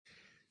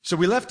So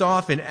we left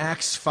off in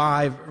Acts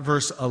 5,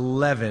 verse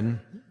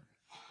 11,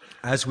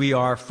 as we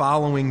are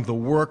following the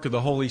work of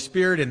the Holy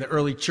Spirit in the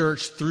early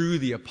church through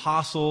the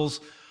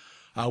apostles.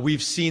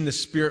 We've seen the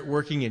Spirit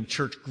working in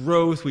church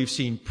growth. We've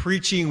seen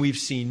preaching. We've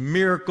seen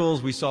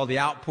miracles. We saw the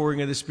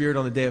outpouring of the Spirit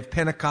on the day of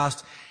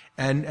Pentecost.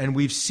 And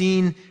we've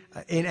seen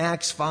in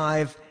Acts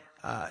 5,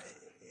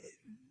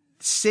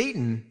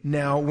 Satan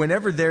now,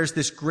 whenever there's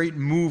this great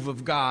move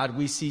of God,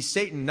 we see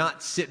Satan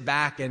not sit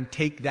back and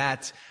take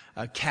that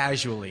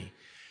casually.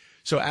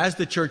 So as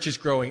the church is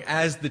growing,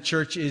 as the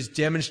church is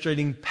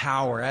demonstrating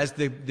power, as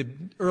the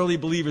early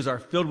believers are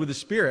filled with the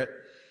Spirit,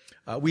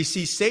 we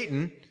see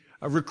Satan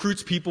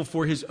recruits people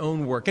for his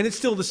own work. And it's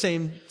still the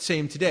same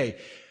today.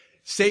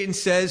 Satan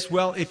says,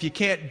 well, if you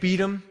can't beat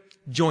him,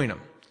 join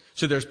him.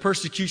 So there's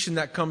persecution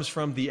that comes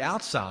from the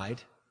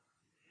outside,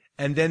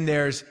 and then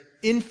there's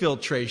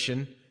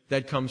infiltration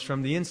that comes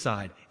from the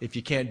inside. If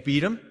you can't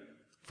beat him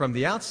from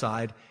the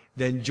outside,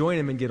 then join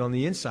him and get on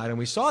the inside. And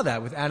we saw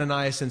that with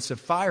Ananias and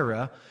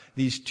Sapphira,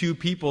 these two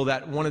people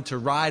that wanted to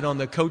ride on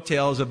the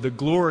coattails of the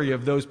glory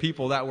of those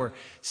people that were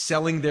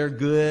selling their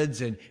goods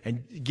and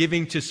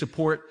giving to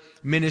support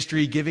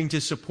ministry, giving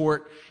to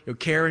support,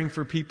 caring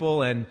for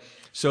people. And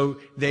so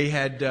they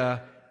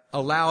had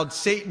allowed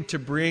Satan to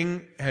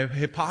bring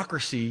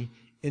hypocrisy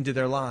into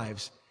their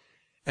lives.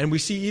 And we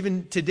see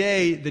even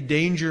today the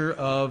danger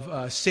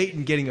of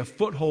Satan getting a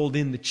foothold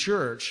in the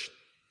church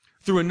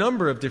through a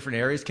number of different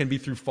areas. Can be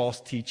through false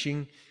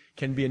teaching,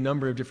 can be a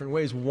number of different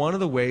ways. One of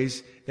the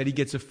ways that he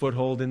gets a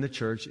foothold in the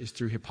church is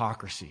through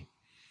hypocrisy.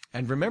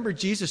 And remember,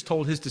 Jesus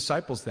told his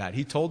disciples that.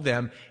 He told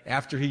them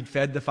after he'd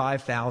fed the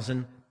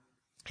 5,000,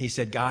 he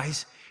said,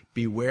 guys,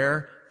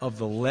 beware of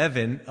the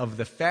leaven of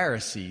the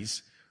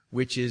Pharisees,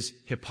 which is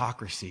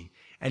hypocrisy.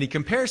 And he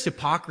compares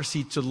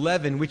hypocrisy to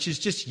leaven, which is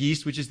just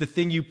yeast, which is the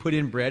thing you put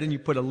in bread, and you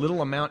put a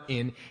little amount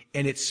in,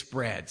 and it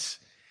spreads.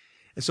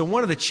 And so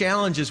one of the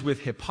challenges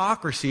with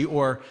hypocrisy,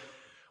 or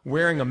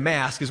wearing a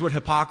mask, is what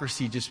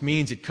hypocrisy just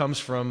means. It comes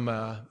from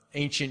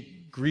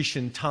ancient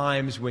Grecian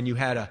times when you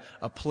had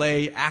a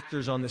play,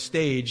 actors on the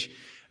stage.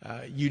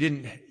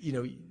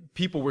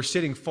 People were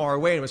sitting far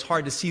away, and it was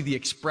hard to see the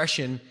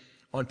expression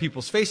on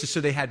people's faces, so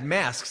they had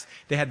masks.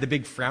 They had the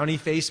big frowny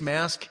face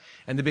mask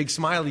and the big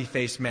smiley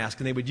face mask,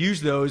 and they would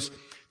use those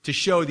to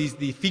show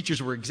the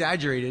features were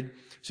exaggerated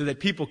so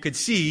that people could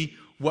see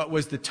what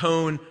was the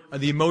tone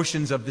of the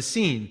emotions of the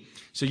scene.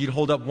 So you'd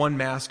hold up one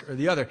mask or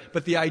the other.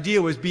 But the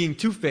idea was being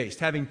two-faced,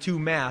 having two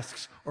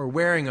masks or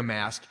wearing a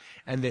mask,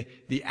 and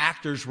the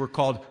actors were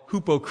called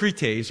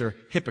hypocrites, or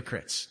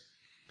hypocrites.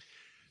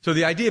 So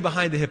the idea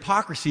behind the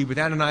hypocrisy with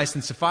Ananias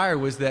and Sapphira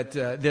was that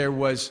there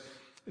was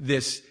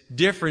this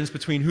difference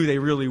between who they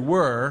really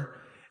were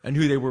and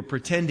who they were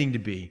pretending to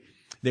be.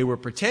 They were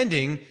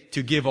pretending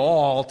to give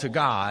all to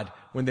God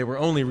when they were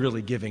only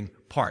really giving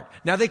part.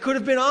 Now, they could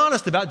have been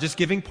honest about just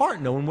giving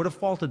part. No one would have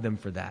faulted them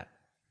for that.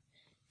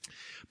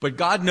 But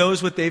God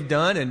knows what they've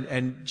done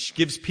and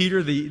gives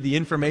Peter the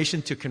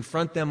information to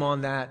confront them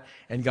on that,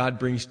 and God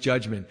brings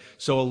judgment.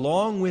 So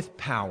along with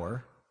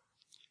power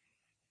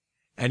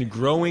and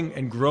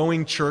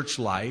growing church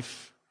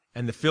life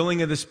and the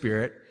filling of the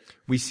Spirit,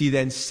 we see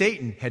then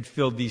Satan had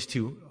filled these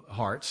two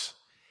hearts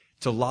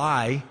to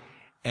lie.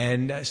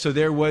 And so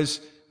there was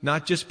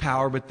not just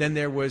power, but then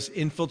there was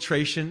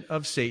infiltration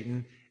of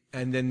Satan,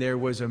 and then there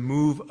was a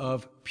move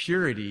of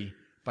purity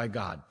by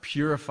God,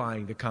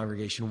 purifying the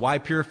congregation. Why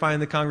purifying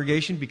the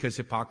congregation? Because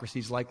hypocrisy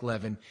is like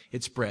leaven.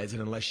 It spreads,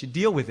 and unless you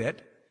deal with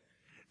it,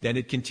 then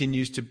it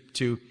continues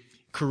to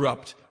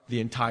corrupt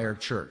the entire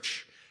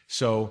church.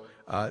 So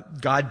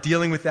God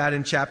dealing with that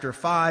in chapter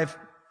 5,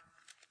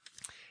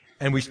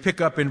 and we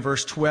pick up in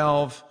verse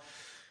 12.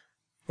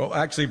 Well,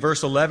 actually,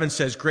 verse 11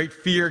 says, great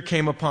fear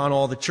came upon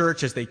all the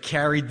church as they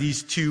carried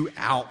these two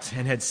out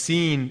and had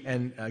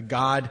seen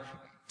God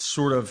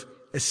sort of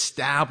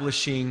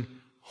establishing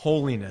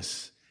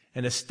holiness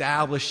and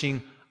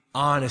establishing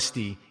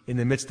honesty in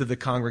the midst of the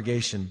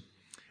congregation.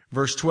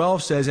 Verse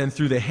 12 says, and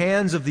through the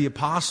hands of the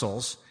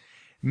apostles,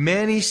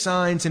 many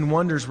signs and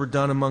wonders were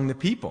done among the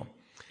people.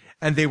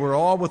 And they were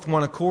all with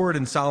one accord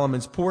in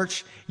Solomon's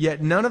porch,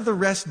 yet none of the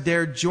rest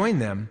dared join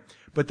them,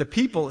 but the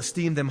people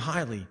esteemed them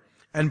highly.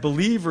 And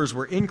believers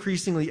were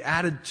increasingly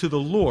added to the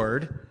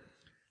Lord.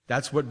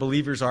 That's what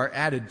believers are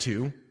added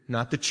to,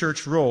 not the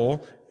church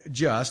roll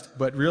just,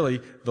 but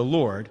really the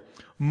Lord.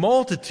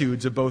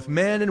 Multitudes of both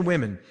men and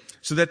women,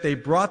 so that they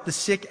brought the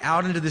sick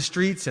out into the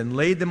streets and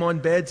laid them on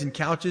beds and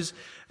couches,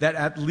 that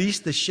at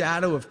least the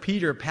shadow of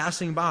Peter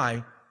passing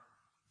by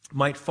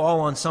might fall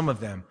on some of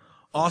them.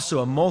 Also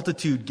a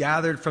multitude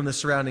gathered from the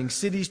surrounding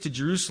cities to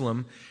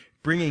Jerusalem,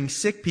 bringing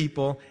sick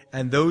people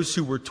and those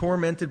who were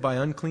tormented by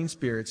unclean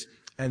spirits,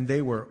 and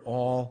they were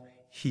all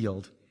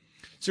healed.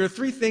 So there are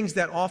three things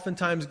that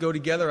oftentimes go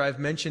together. I've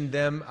mentioned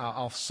them.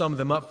 I'll sum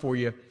them up for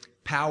you.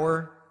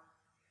 Power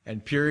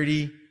and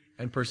purity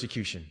and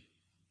persecution.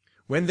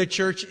 When the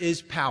church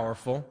is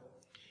powerful,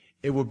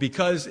 it will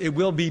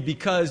be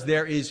because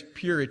there is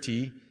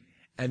purity,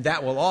 and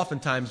that will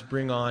oftentimes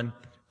bring on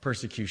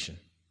persecution.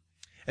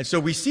 And so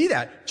we see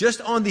that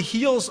just on the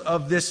heels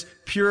of this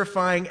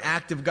purifying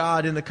act of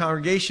God in the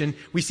congregation,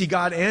 we see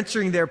God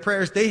answering their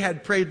prayers. They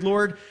had prayed,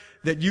 Lord,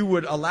 that you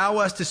would allow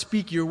us to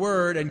speak your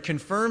word and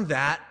confirm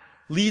that,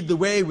 lead the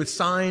way with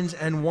signs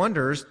and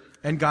wonders.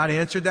 And God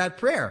answered that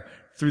prayer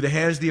through the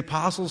hands of the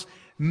apostles.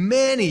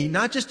 Many,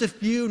 not just a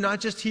few, not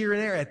just here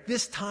and there. At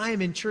this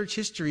time in church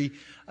history,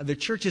 the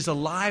church is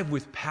alive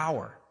with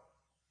power,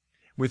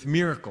 with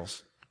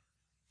miracles.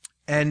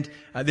 And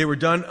they were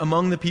done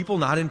among the people,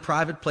 not in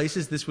private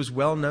places. This was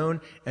well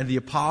known. And the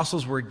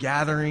apostles were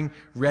gathering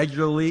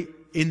regularly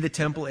in the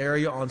temple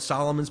area on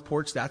Solomon's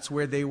porch. That's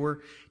where they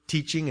were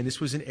teaching. And this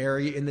was an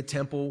area in the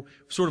temple,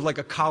 sort of like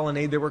a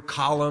colonnade. There were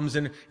columns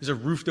and there's a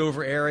roofed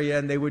over area.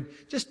 And they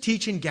would just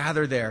teach and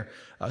gather there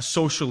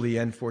socially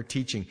and for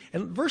teaching.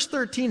 And verse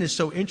 13 is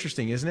so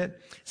interesting, isn't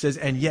it? It says,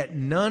 and yet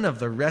none of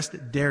the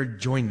rest dared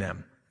join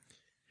them.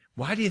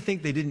 Why do you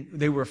think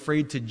they were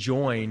afraid to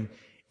join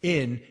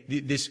in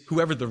this,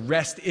 whoever the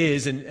rest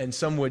is, and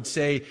some would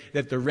say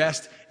that the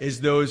rest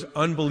is those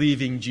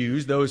unbelieving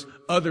Jews, those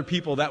other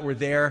people that were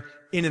there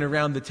in and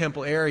around the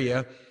temple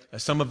area,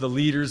 some of the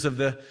leaders of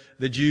the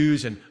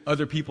Jews and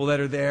other people that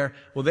are there.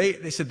 Well,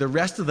 they said the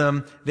rest of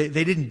them, they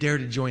didn't dare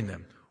to join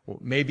them. Well,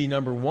 maybe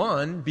number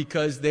one,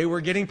 because they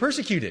were getting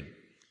persecuted.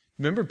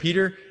 Remember,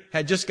 Peter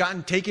and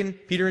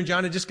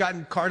John had just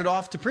gotten carted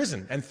off to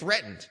prison and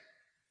threatened.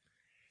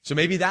 So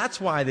maybe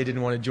that's why they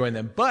didn't want to join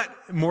them. But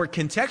more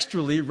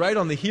contextually, right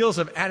on the heels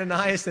of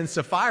Ananias and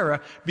Sapphira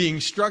being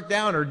struck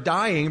down or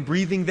dying,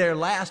 breathing their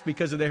last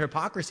because of their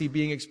hypocrisy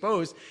being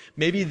exposed,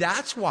 maybe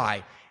that's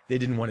why they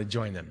didn't want to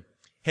join them.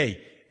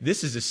 Hey,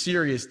 this is a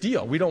serious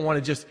deal. We don't want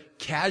to just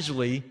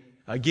casually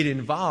get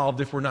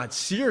involved if we're not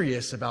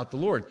serious about the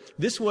Lord.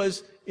 This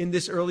was, in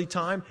this early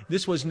time,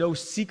 this was no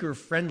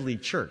seeker-friendly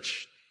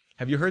church.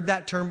 Have you heard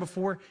that term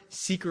before?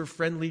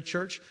 Seeker-friendly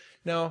church?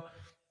 Now,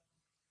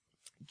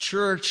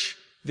 church,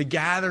 the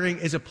gathering,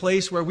 is a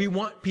place where we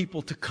want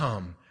people to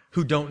come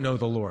who don't know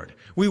the Lord.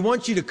 We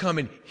want you to come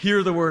and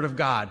hear the word of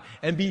God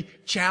and be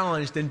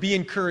challenged and be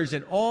encouraged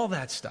and all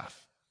that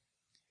stuff.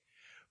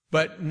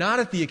 But not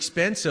at the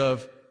expense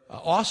of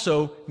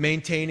also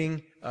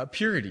maintaining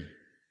purity.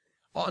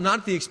 Not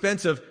at the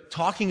expense of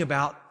talking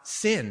about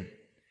sin.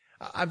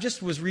 I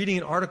just was reading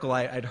an article.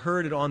 I'd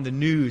heard it on the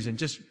news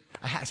and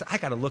I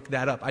got to look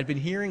that up. I'd been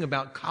hearing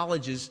about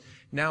colleges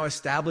now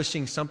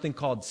establishing something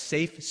called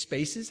safe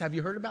spaces. Have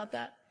you heard about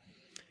that?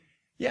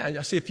 Yeah,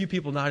 I see a few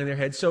people nodding their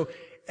heads. So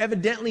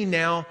evidently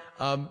now,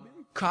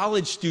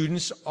 college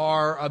students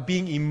are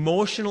being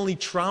emotionally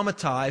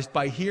traumatized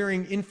by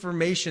hearing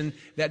information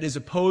that is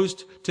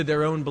opposed to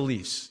their own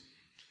beliefs.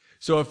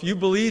 So if you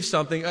believe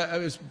something,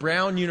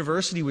 Brown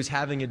University was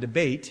having a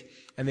debate,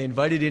 and they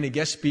invited in a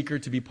guest speaker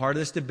to be part of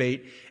this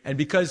debate, and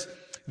because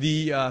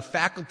the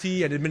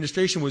faculty and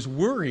administration was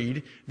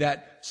worried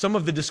that some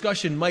of the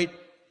discussion might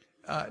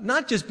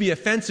not just be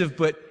offensive,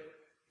 but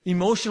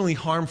emotionally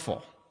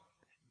harmful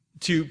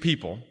to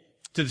people,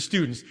 to the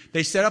students,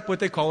 they set up what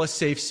they call a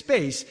safe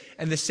space.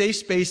 And the safe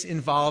space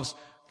involves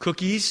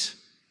cookies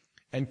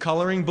and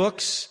coloring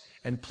books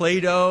and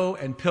Play-Doh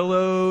and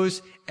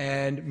pillows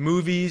and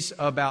movies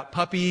about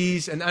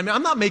puppies. And I mean,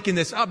 I'm not making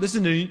this up. This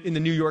is in the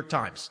New York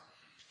Times.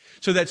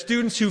 So that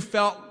students who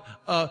felt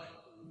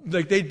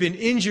like they'd been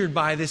injured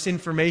by this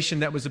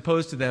information that was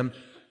opposed to them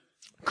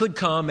could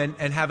come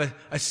and have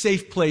a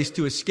safe place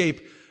to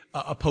escape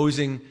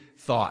opposing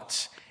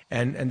thoughts.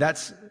 And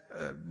that's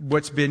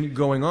what's been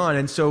going on.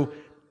 And so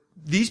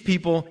these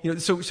people,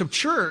 so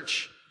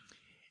church,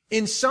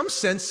 in some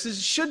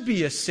senses, should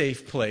be a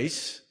safe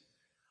place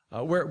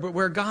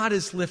where God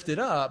is lifted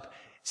up,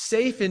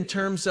 safe in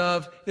terms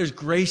of there's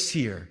grace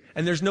here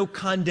and there's no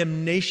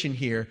condemnation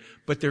here,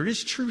 but there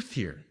is truth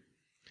here.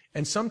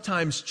 And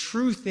sometimes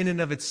truth in and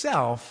of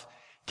itself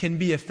can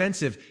be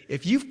offensive.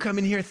 If you've come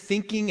in here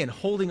thinking and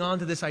holding on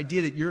to this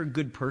idea that you're a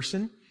good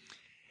person,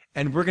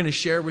 and we're going to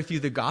share with you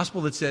the gospel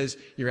that says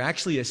you're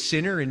actually a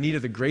sinner in need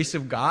of the grace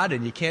of God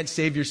and you can't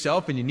save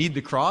yourself and you need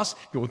the cross,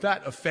 well,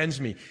 that offends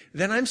me.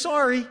 Then I'm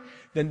sorry.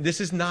 Then this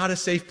is not a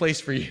safe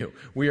place for you.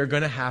 We are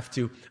going to have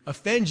to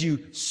offend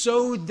you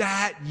so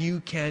that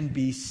you can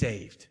be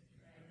saved.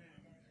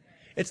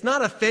 It's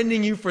not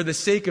offending you for the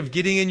sake of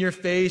getting in your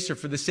face or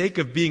for the sake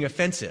of being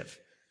offensive.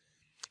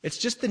 It's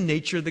just the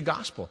nature of the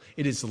gospel.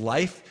 It is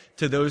life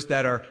to those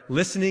that are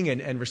listening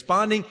and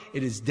responding.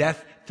 It is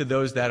death to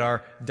those that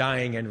are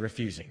dying and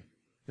refusing. And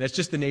that's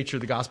just the nature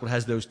of the gospel. It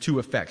has those two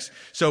effects.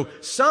 So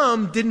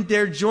some didn't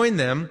dare join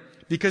them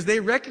because they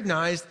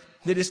recognized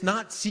that it's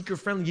not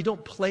seeker-friendly. You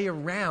don't play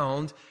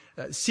around.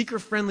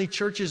 Seeker-friendly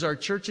churches are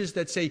churches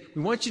that say,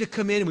 we want you to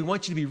come in and we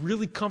want you to be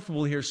really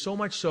comfortable here, so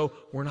much so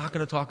we're not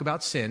going to talk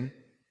about sin.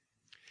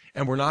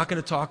 And we're not going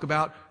to talk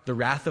about the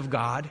wrath of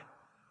God.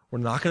 We're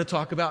not going to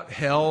talk about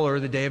hell or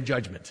the day of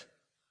judgment.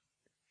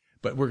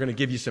 But we're going to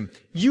give you some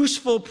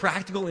useful,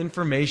 practical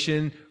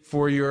information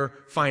for your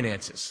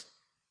finances.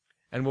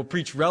 And we'll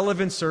preach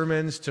relevant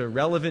sermons to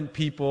relevant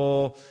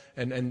people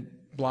and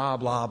blah,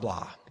 blah,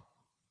 blah.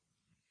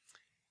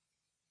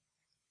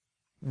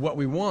 What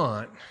we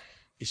want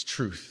is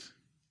truth.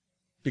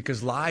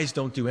 because lies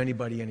don't do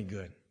anybody any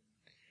good.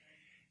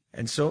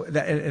 And so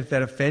if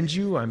that offends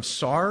you, I'm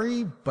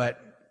sorry, but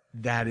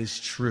that is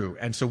true.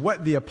 And so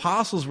what the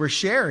apostles were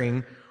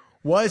sharing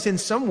was in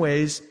some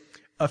ways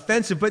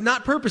offensive, but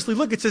not purposely.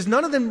 Look, it says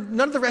none of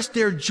the rest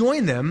dared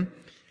join them,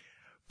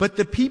 but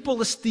the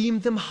people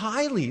esteemed them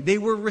highly. They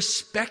were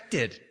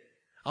respected.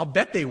 I'll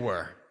bet they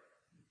were.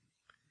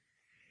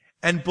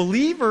 And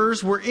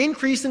believers were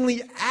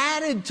increasingly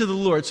added to the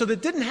Lord. So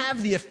that didn't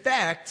have the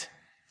effect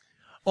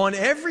on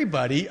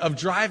everybody of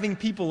driving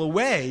people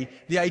away.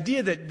 The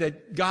idea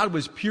that God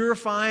was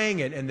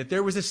purifying and that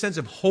there was a sense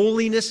of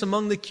holiness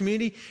among the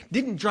community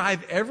didn't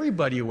drive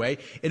everybody away.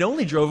 It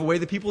only drove away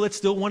the people that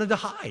still wanted to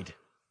hide.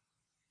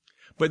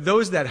 But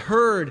those that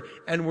heard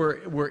and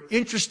were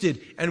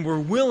interested and were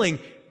willing,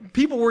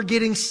 people were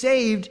getting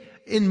saved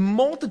in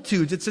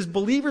multitudes. It says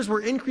believers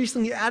were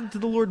increasingly added to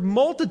the Lord,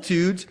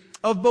 multitudes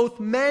of both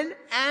men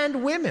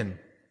and women.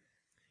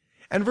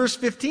 And verse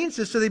 15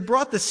 says, so they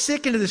brought the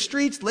sick into the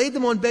streets, laid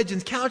them on beds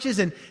and couches,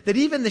 and that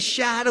even the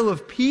shadow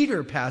of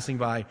Peter passing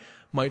by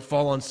might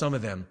fall on some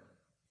of them.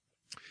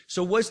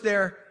 So was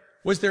there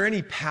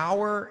any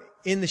power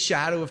in the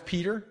shadow of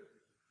Peter?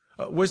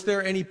 Was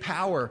there any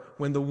power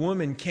when the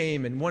woman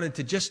came and wanted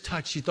to just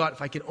touch? She thought,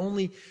 if I could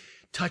only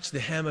touch the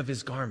hem of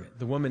his garment,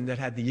 the woman that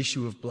had the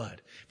issue of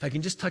blood. If I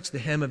can just touch the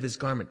hem of his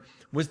garment.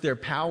 Was there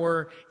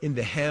power in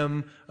the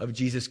hem of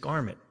Jesus'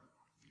 garment?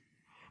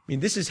 I mean,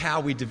 this is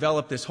how we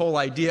develop this whole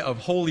idea of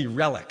holy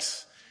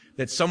relics.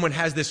 That someone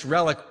has this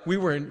relic.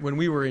 When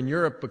we were in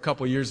Europe a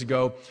couple of years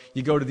ago,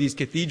 you go to these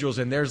cathedrals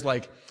and there's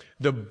like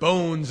the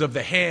bones of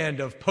the hand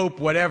of Pope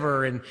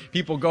whatever, and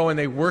people go and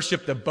they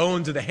worship the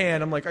bones of the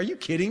hand. I'm like, are you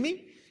kidding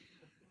me?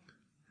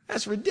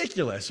 That's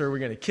ridiculous. Or we're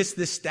going to kiss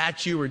this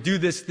statue or do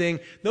this thing.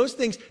 Those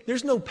things,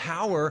 there's no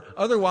power.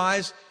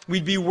 Otherwise,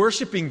 we'd be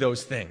worshiping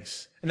those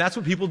things. And that's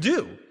what people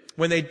do.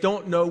 When they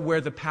don't know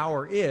where the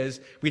power is,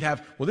 we'd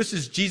have, well, this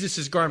is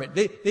Jesus' garment.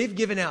 They've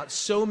given out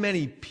so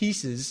many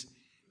pieces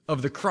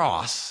of the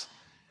cross.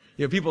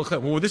 You know, people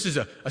claim, well, this is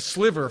a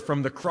sliver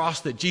from the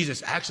cross that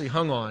Jesus actually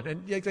hung on.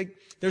 And like,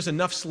 there's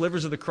enough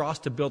slivers of the cross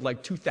to build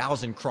like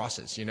 2,000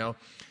 crosses, you know.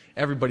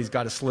 Everybody's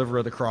got a sliver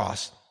of the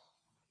cross.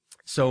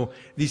 So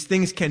these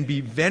things can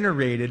be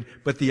venerated,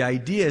 but the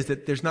idea is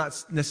that there's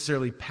not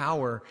necessarily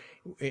power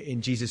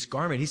in Jesus'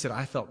 garment. He said,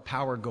 I felt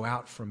power go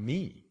out from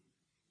me.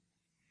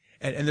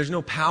 And there's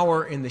no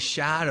power in the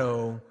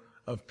shadow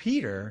of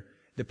Peter.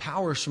 The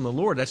power is from the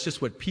Lord. That's just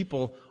what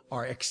people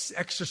are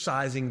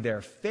exercising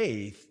their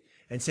faith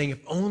and saying, if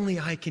only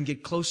I can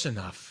get close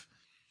enough,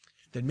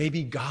 then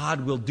maybe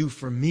God will do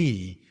for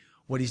me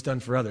what he's done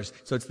for others.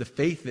 So it's the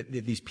faith that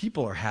these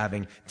people are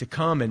having to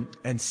come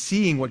and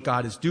seeing what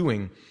God is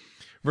doing.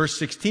 Verse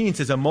 16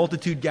 says, a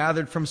multitude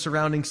gathered from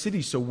surrounding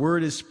cities. So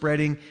word is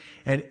spreading,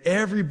 and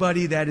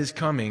everybody that is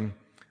coming,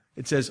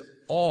 it says,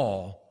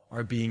 all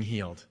are being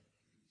healed.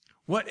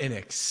 What an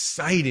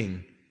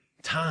exciting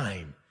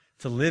time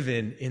to live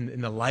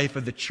in the life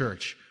of the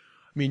church.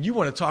 I mean, you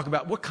want to talk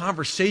about what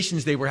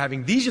conversations they were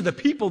having. These are the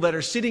people that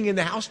are sitting in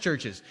the house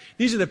churches.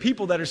 These are the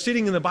people that are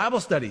sitting in the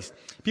Bible studies.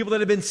 People that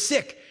have been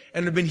sick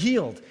and have been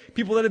healed.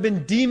 People that have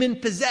been demon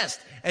possessed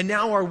and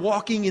now are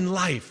walking in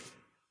life.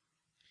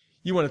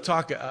 You want to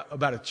talk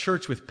about a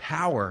church with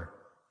power.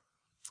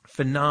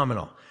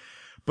 Phenomenal.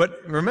 But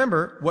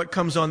remember, what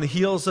comes on the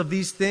heels of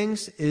these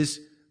things is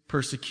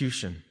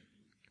persecution.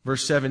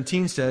 Verse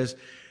 17 says,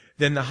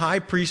 then the high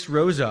priest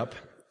rose up,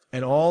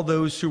 and all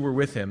those who were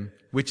with him,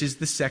 which is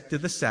the sect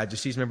of the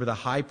Sadducees. Remember, the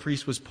high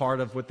priest was part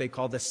of what they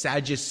called the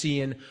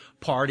Sadducean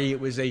party.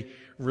 It was a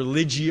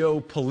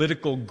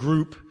religio-political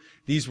group.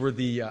 These were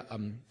the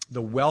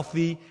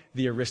wealthy,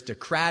 the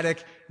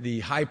aristocratic. The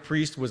high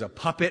priest was a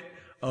puppet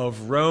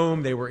of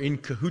Rome. They were in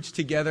cahoots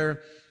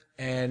together.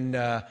 And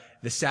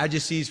the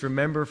Sadducees,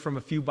 remember from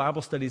a few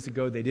Bible studies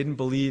ago, they didn't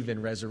believe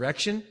in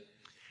resurrection.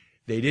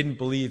 They didn't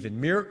believe in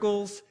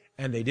miracles,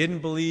 and they didn't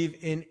believe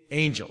in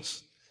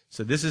angels.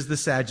 So this is the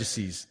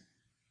Sadducees.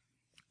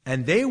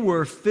 And they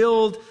were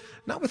filled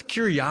not with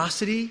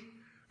curiosity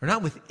or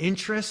not with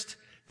interest.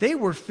 They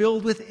were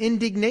filled with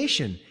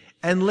indignation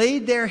and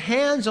laid their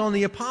hands on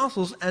the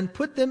apostles and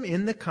put them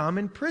in the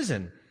common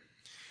prison.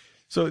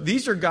 So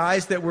these are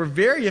guys that were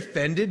very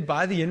offended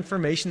by the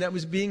information that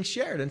was being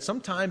shared. And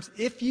sometimes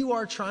if you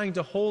are trying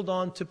to hold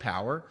on to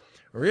power,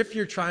 or if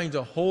you're trying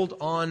to hold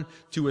on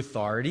to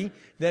authority,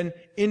 then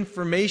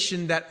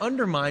information that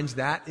undermines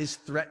that is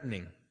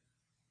threatening.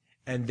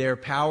 And their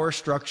power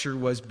structure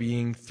was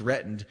being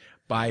threatened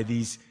by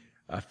these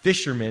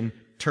fishermen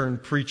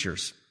turned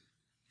preachers.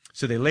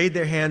 So they laid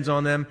their hands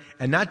on them,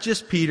 and not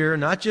just Peter,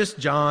 not just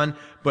John,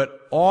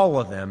 but all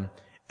of them,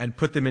 and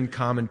put them in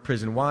common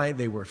prison. Why?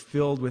 They were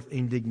filled with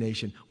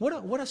indignation.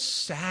 What a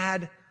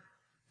sad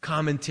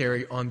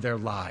commentary on their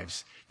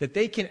lives, that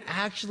they can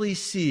actually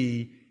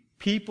see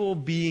people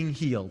being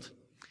healed,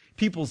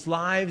 people's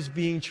lives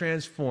being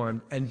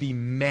transformed, and be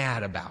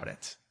mad about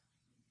it.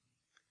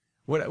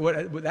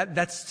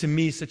 That's to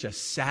me such a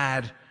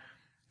sad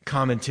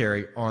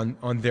commentary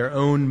on their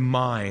own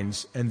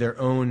minds and their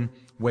own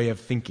way of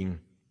thinking.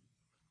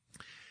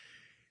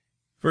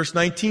 Verse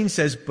 19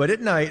 says, but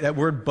at night, that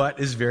word but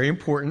is very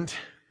important.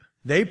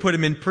 They put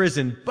him in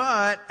prison,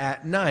 but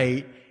at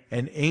night,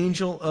 an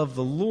angel of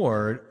the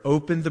Lord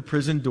opened the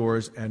prison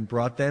doors and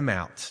brought them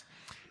out.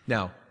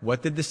 Now,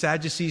 what did the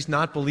Sadducees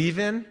not believe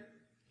in?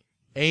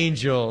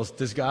 Angels.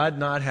 Does God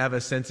not have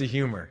a sense of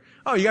humor?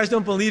 Oh, you guys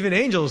don't believe in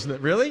angels,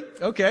 really?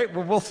 Okay,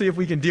 well, we'll see if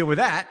we can deal with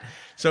that.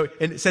 So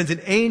it sends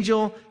an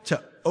angel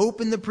to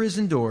open the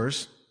prison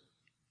doors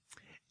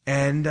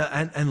and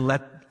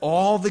let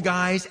all the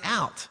guys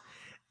out.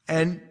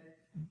 And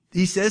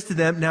he says to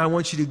them, now I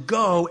want you to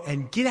go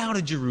and get out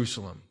of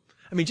Jerusalem.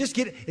 I mean,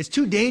 it's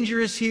too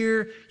dangerous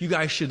here. You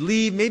guys should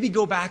leave. Maybe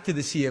go back to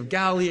the Sea of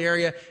Galilee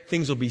area.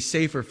 Things will be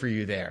safer for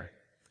you there.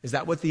 Is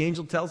that what the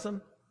angel tells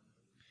them?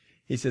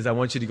 He says, I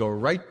want you to go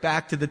right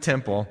back to the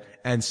temple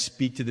and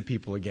speak to the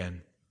people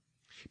again.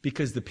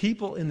 Because the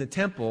people in the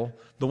temple,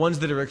 the ones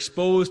that are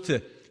exposed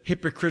to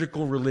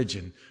hypocritical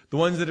religion, the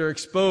ones that are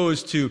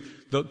exposed to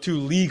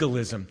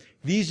legalism,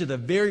 these are the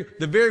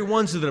very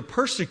ones that are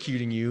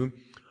persecuting you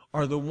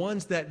are the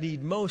ones that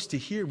need most to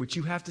hear what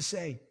you have to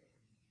say.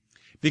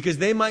 Because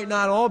they might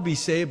not all be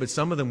saved, but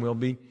some of them will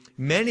be.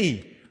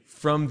 Many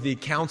from the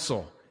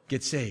council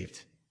get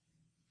saved.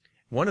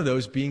 One of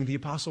those being the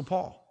Apostle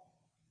Paul.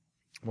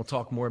 We'll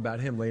talk more about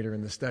him later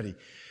in the study.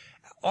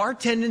 Our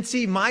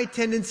tendency, my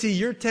tendency,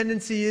 your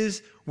tendency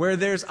is where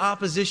there's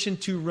opposition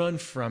to run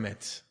from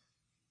it.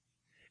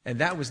 And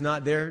that was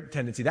not their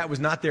tendency. That was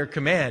not their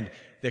command.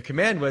 Their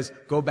command was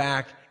go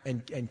back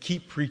and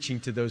keep preaching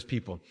to those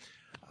people.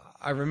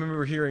 I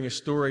remember hearing a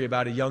story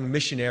about a young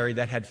missionary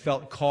that had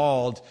felt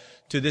called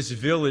to this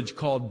village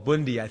called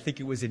Bundi. I think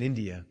it was in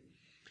India.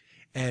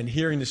 And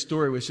hearing the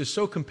story was just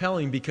so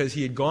compelling because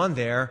he had gone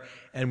there,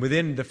 and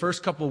within the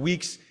first couple of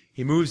weeks,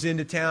 he moves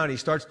into town, he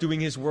starts doing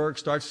his work,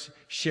 starts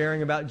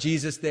sharing about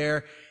Jesus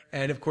there,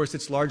 and of course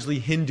it's largely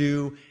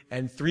Hindu,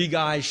 and 3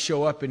 guys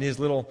show up in his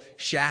little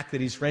shack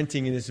that he's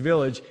renting in this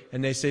village,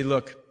 and they say,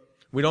 look,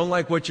 we don't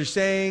like what you're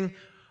saying,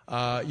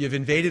 you've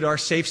invaded our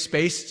safe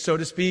space, so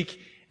to speak,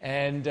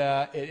 and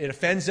it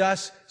offends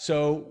us,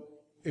 so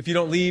if you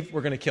don't leave,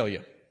 we're going to kill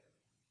you.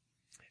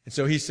 And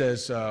so he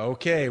says,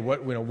 okay,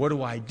 what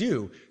do I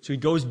do? So he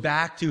goes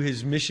back to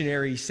his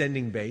missionary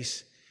sending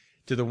base,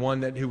 to the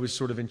one who was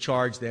sort of in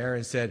charge there,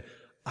 and said,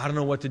 I don't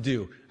know what to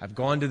do. I've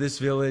gone to this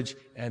village,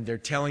 and they're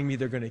telling me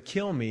they're going to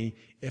kill me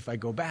if I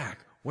go back.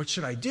 What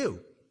should I do?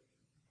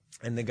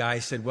 And the guy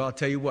said, well, I'll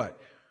tell you what.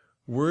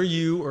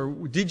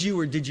 Did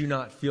you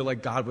not feel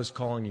like God was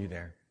calling you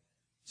there?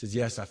 He says,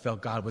 yes, I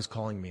felt God was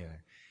calling me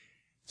there.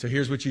 So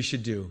here's what you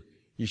should do.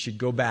 You should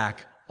go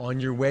back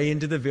on your way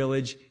into the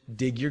village,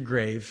 dig your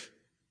grave,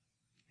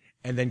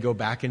 and then go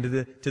back into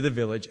the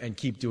village and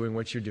keep doing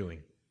what you're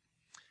doing.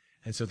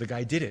 And so the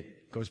guy did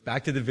it. Goes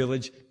back to the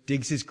village,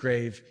 digs his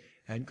grave,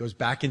 and goes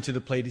back into the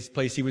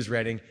place he was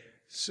renting.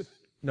 So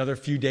another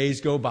few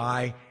days go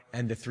by,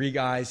 and the 3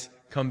 guys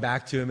come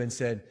back to him and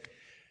said,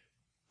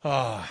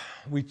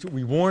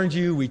 we warned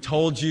you, we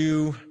told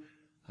you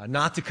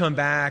not to come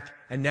back,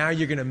 and now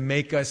you're going to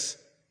make us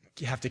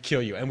have to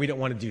kill you, and we don't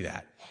want to do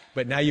that.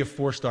 But now you've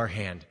forced our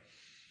hand.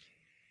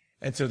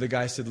 And so the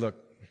guy said, look,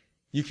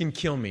 you can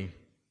kill me,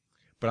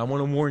 but I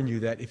want to warn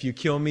you that if you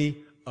kill me,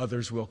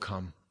 others will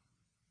come.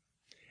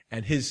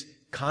 And his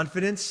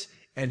confidence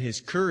and his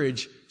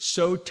courage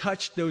so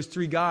touched those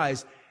 3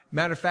 guys.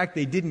 Matter of fact,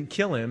 they didn't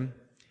kill him.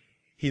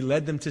 He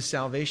led them to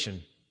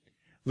salvation.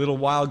 A little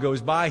while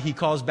goes by. He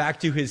calls back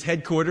to his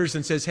headquarters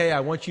and says, hey, I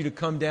want you to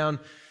come down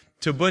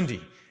to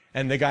Bundi.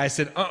 And the guy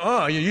said,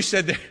 you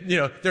said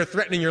that, they're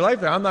threatening your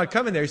life there. I'm not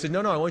coming there. He said,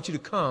 no, I want you to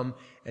come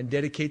and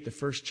dedicate the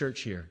first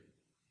church here.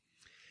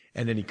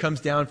 And then he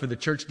comes down for the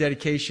church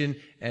dedication,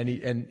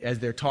 and as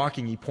they're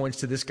talking, he points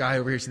to this guy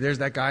over here. So there's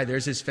that guy,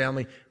 there's his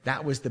family.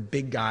 That was the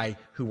big guy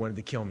who wanted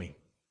to kill me.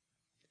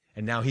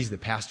 And now he's the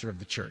pastor of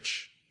the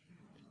church.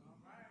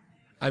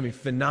 I mean,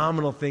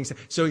 phenomenal things.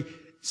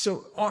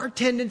 So our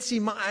tendency,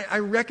 I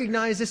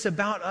recognize this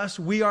about us.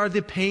 We are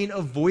the pain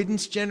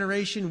avoidance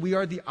generation. We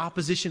are the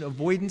opposition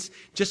avoidance.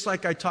 Just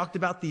like I talked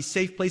about these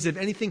safe places. If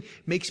anything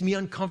makes me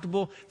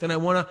uncomfortable, then I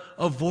want to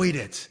avoid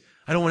it.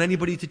 I don't want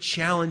anybody to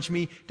challenge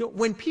me.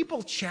 When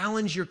people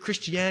challenge your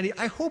Christianity,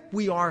 I hope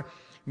we are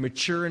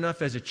mature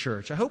enough as a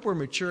church. I hope we're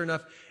mature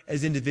enough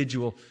as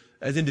individuals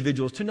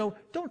to know,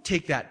 don't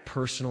take that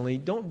personally.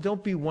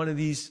 Don't be one of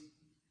these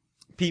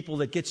people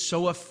that gets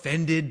so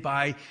offended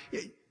by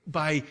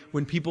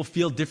when people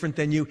feel different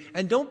than you.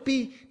 And don't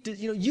be,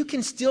 you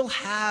can still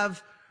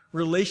have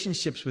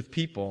relationships with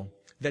people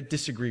that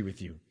disagree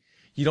with you.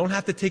 You don't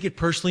have to take it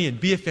personally and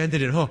be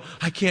offended and,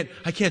 I can't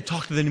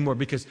talk to them anymore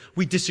because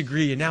we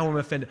disagree and now I'm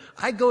offended.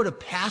 I go to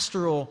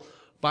pastoral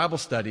Bible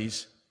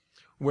studies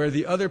where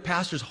the other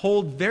pastors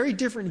hold very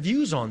different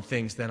views on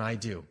things than I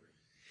do.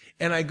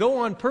 And I go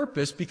on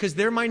purpose because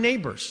they're my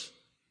neighbors.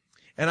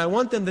 And I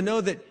want them to know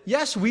that,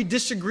 yes, we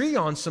disagree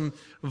on some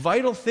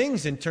vital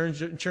things in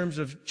terms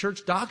of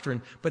church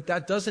doctrine, but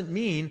that doesn't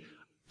mean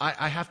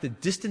I have to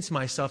distance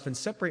myself and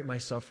separate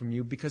myself from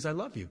you because I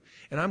love you.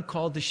 And I'm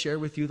called to share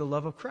with you the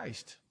love of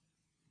Christ.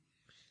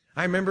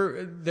 I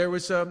remember there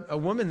was a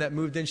woman that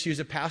moved in. She was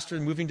a pastor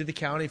moving to the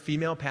county,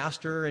 female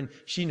pastor, and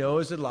she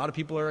knows that a lot of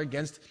people are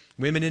against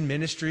women in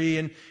ministry,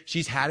 and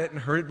she's had it and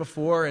heard it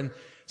before. And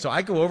so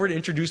I go over to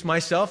introduce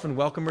myself and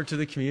welcome her to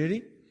the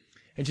community.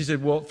 And she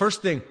said, well,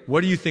 first thing,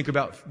 what do you think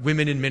about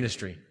women in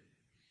ministry?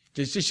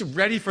 She's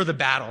ready for the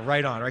battle,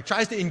 right on, right?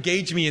 Tries to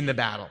engage me in the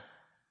battle.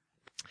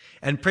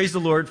 And praise the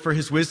Lord for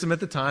his wisdom at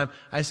the time.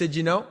 I said,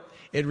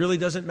 it really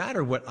doesn't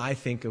matter what I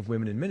think of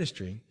women in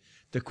ministry.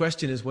 The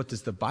question is, what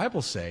does the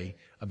Bible say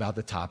about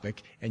the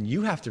topic? And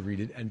you have to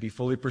read it and be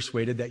fully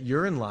persuaded that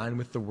you're in line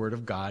with the Word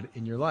of God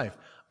in your life.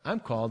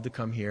 I'm called to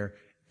come here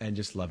and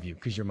just love you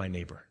because you're my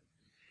neighbor.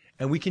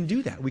 And we can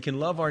do that. We can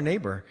love our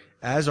neighbor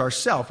as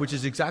ourself, which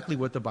is exactly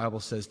what the Bible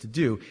says to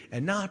do,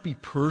 and not be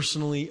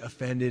personally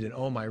offended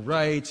and, my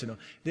rights.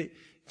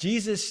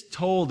 Jesus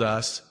told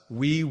us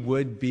we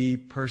would be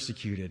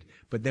persecuted,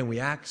 but then we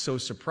act so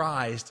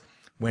surprised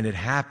when it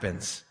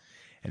happens.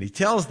 And he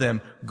tells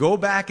them, go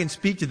back and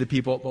speak to the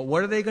people. But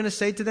what are they going to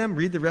say to them?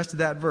 Read the rest of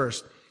that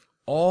verse.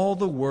 All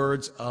the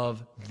words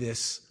of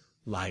this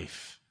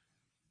life.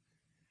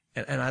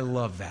 And I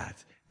love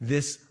that.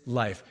 This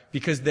life.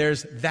 Because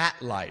there's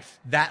that life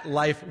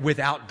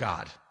without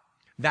God.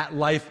 That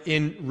life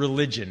in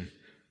religion.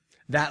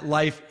 That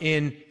life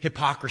in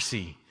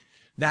hypocrisy.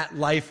 That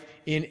life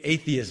in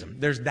atheism.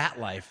 There's that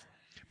life.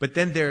 But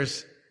then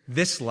there's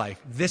this life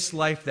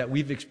that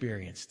we've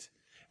experienced.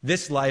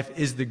 This life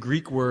is the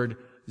Greek word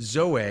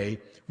Zoe,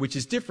 which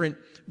is different.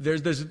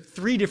 There's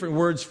 3 different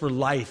words for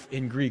life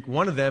in Greek.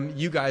 One of them,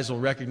 you guys will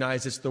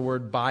recognize, it's the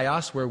word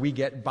bios, where we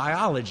get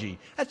biology.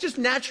 That's just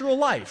natural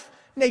life,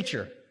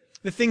 nature,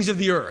 the things of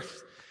the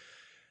earth.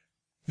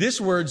 This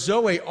word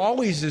Zoe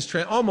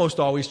almost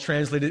always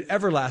translated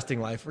everlasting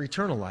life or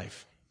eternal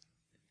life.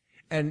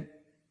 And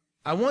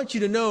I want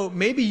you to know,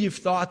 maybe you've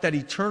thought that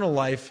eternal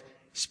life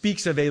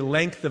speaks of a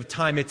length of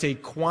time. It's a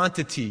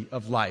quantity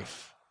of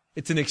life.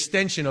 It's an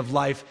extension of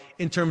life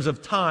in terms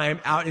of time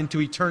out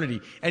into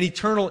eternity. And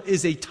eternal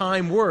is a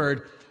time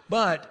word,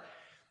 but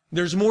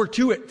there's more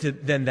to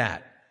it than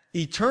that.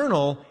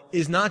 Eternal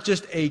is not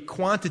just a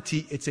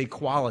quantity, it's a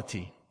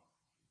quality.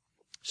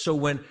 So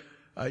when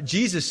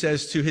Jesus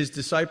says to his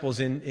disciples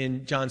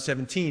in John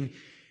 17,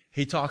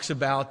 he talks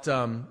about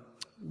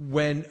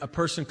when a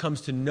person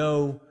comes to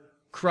know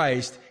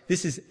Christ,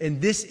 this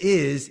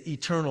is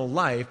eternal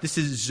life. This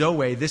is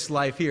Zoe, this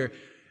life here,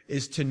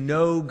 is to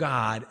know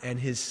God and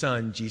his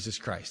Son, Jesus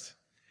Christ.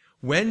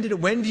 When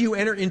do you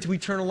enter into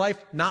eternal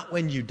life? Not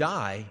when you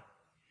die.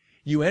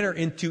 You enter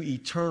into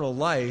eternal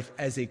life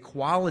as a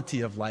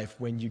quality of life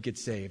when you get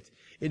saved.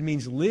 It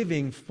means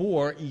living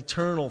for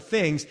eternal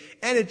things.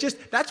 And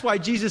that's why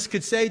Jesus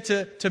could say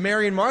to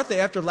Mary and Martha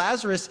after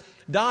Lazarus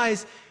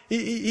dies,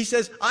 he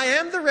says, I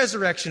am the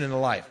resurrection and the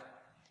life.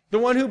 The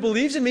one who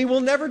believes in me will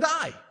never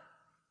die.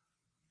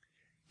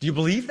 Do you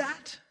believe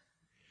that?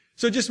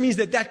 So it just means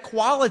that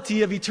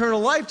quality of eternal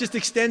life just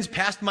extends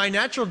past my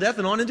natural death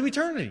and on into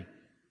eternity.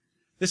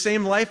 The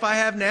same life I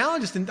have now,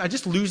 I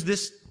just lose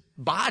this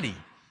body.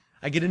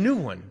 I get a new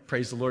one.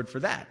 Praise the Lord for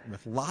that.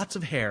 With lots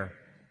of hair.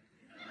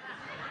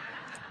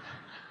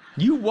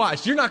 You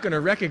watch. You're not going to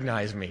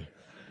recognize me.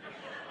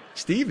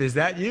 Steve, is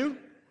that you?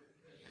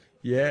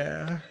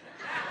 Yeah.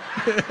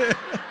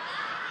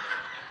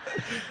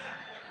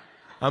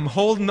 I'm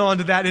holding on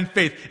to that in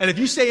faith. And if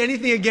you say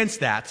anything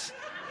against that,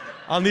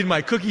 I'll need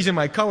my cookies and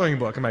my coloring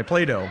book and my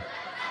Play-Doh.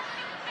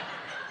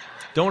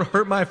 Don't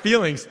hurt my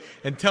feelings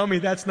and tell me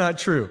that's not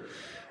true.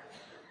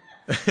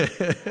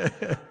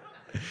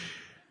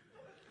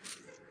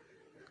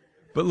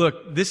 But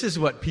look, this is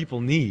what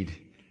people need.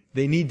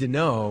 They need to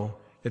know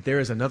that there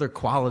is another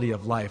quality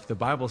of life. The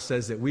Bible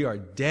says that we are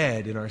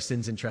dead in our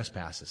sins and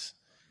trespasses.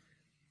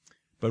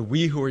 But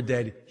we who are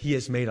dead, he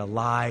has made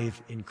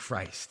alive in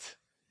Christ.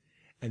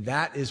 And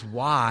that is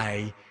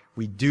why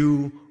we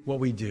do what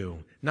we do.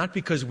 Not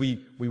because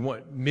we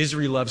want,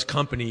 misery loves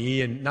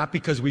company, and not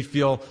because we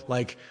feel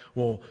like,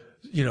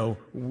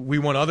 we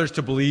want others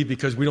to believe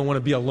because we don't want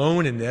to be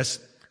alone in this.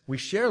 We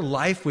share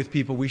life with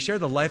people. We share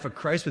the life of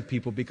Christ with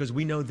people because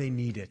we know they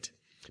need it.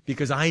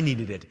 Because I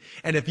needed it.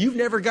 And if you've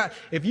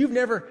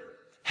never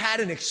had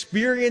an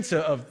experience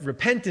of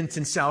repentance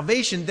and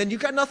salvation, then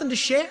you've got nothing to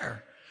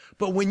share.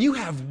 But when you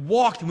have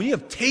walked, when you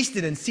have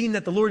tasted and seen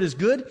that the Lord is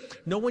good,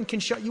 no one can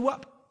shut you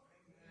up.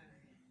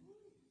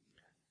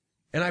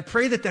 And I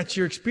pray that that's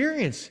your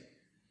experience.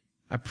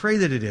 I pray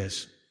that it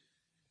is.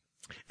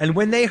 And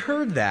when they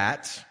heard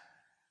that,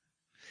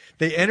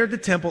 they entered the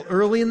temple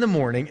early in the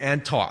morning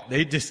and taught.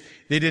 They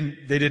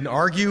didn't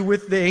argue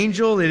with the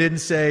angel. They didn't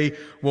say,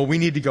 well, we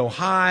need to go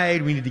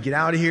hide. We need to get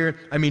out of here.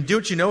 I mean,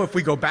 don't you know if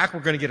we go back, we're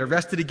going to get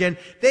arrested again?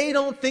 They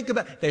don't think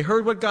about it. They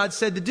heard what God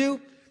said to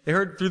do. They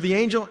heard through the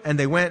angel and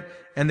they went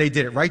and they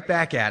did it right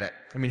back at it.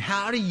 I mean,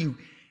 how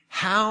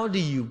do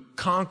you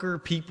conquer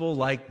people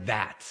like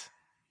that?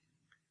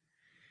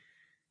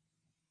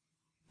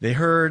 They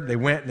heard, they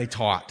went, and they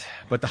taught.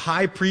 But the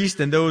high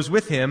priest and those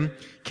with him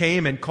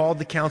came and called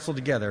the council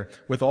together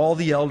with all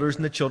the elders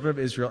and the children of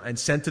Israel and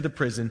sent to the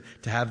prison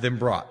to have them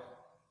brought.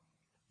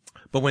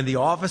 But when the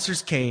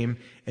officers came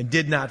and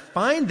did not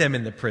find them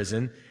in the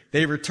prison,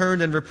 they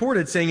returned and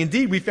reported, saying,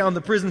 "Indeed, we found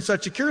the prison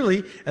shut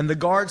securely and the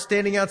guards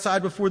standing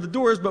outside before the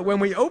doors, but when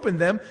we opened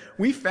them,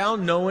 we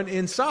found no one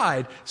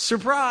inside."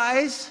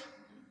 Surprise!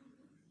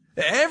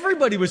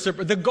 Everybody was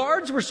surprised. The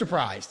guards were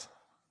surprised.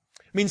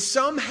 I mean,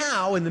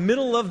 somehow in the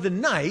middle of the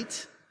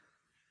night,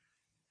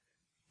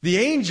 the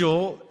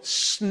angel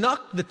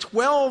snuck the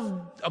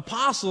 12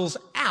 apostles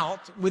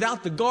out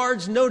without the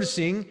guards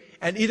noticing,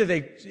 and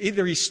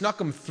either he snuck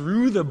them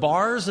through the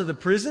bars of the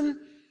prison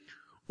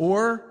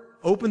or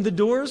opened the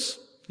doors,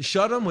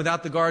 shut them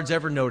without the guards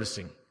ever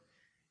noticing.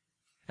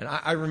 And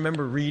I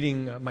remember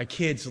reading, my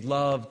kids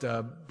loved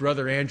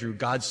Brother Andrew,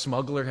 God's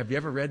Smuggler. Have you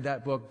ever read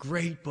that book?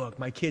 Great book.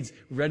 My kids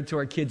read it to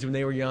our kids when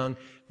they were young.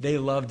 They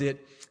loved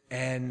it.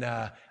 And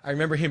I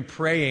remember him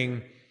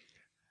praying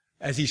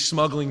as he's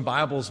smuggling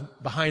Bibles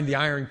behind the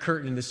Iron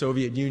Curtain in the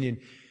Soviet Union.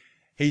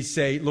 He'd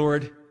say,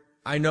 "Lord,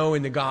 I know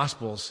in the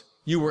Gospels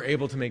you were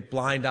able to make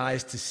blind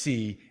eyes to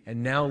see,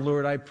 and now,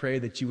 Lord, I pray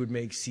that you would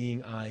make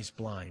seeing eyes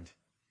blind."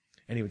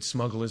 And he would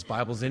smuggle his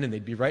Bibles in, and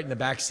they'd be right in the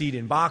back seat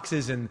in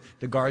boxes, and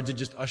the guards would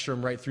just usher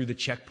them right through the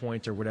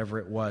checkpoint or whatever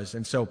it was.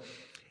 And so,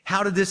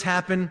 how did this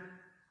happen?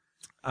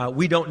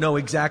 We don't know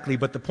exactly,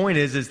 but the point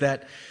is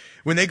that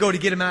when they go to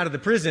get him out of the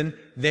prison,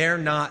 they're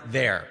not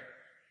there.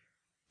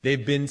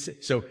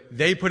 So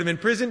they put him in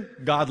prison,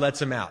 God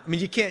lets him out. I mean,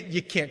 you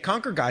can't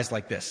conquer guys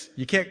like this.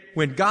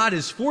 When God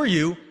is for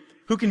you,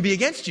 who can be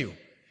against you?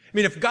 I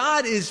mean, if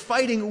God is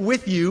fighting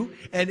with you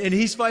and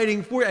he's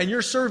fighting for you and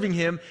you're serving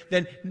him,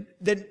 then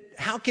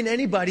how can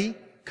anybody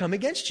come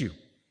against you?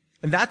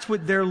 And that's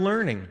what they're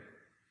learning.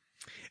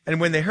 And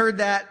when they heard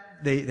that,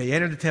 they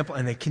entered the temple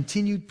and they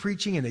continued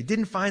preaching, and they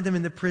didn't find them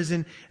in the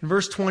prison. In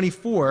verse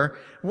 24,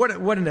 what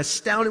an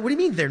astounding, what do you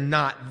mean they're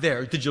not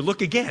there? Did you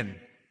look again?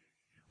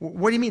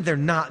 What do you mean they're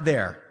not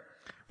there?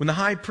 When the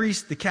high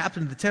priest, the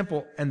captain of the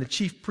temple, and the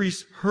chief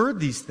priests heard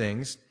these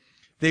things,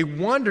 they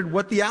wondered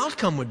what the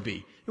outcome would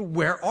be.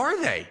 Where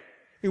are they?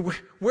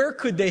 Where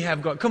could they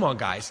have gone? Come on,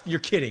 guys. You're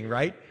kidding,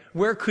 right?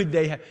 Where could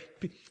they have?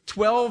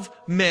 12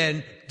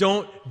 men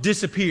don't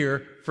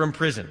disappear from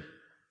prison.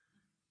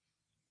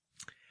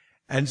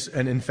 And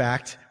in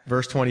fact,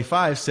 verse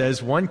 25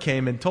 says, one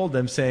came and told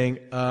them, saying,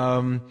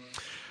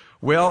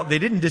 well, they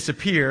didn't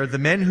disappear. The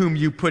men whom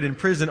you put in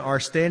prison are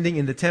standing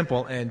in the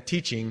temple and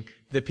teaching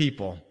the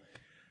people.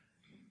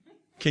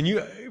 Can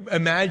you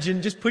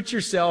imagine, just put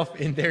yourself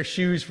in their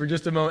shoes for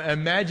just a moment.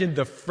 Imagine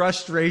the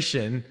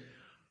frustration.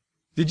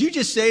 Did you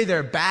just say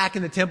they're back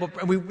in the temple?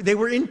 They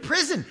were in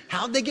prison.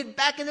 How'd they get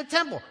back in the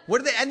temple?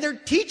 And they're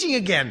teaching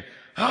again.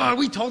 Oh,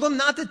 we told them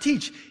not to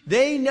teach.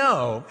 They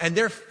know, and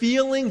they're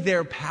feeling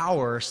their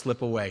power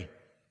slip away.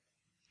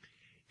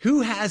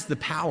 Who has the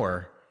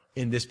power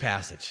in this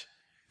passage?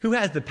 Who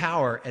has the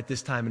power at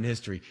this time in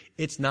history?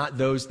 It's not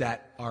those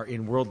that are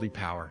in worldly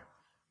power.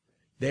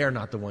 They are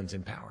not the ones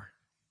in power.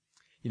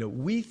 You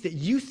know,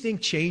 you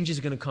think change is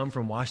going to come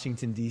from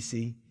Washington,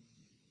 D.C.?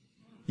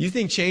 You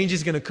think change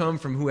is going to come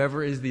from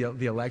whoever is the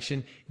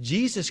election?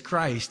 Jesus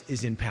Christ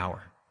is in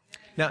power.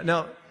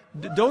 Now,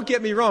 don't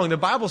get me wrong. The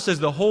Bible says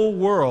the whole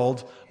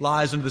world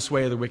lies under the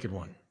sway of the wicked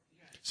one.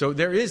 So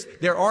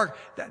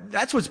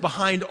that's what's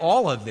behind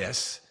all of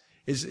this.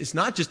 It's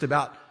not just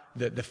about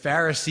the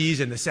Pharisees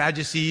and the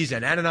Sadducees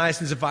and Ananias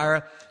and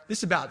Sapphira. This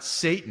is about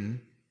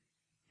Satan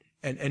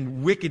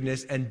and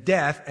wickedness and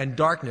death and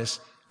darkness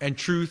and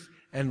truth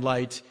and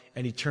light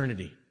and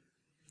eternity.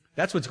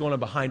 That's what's going on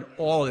behind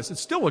all of this.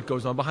 It's still what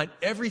goes on behind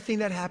everything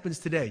that happens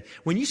today.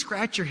 When you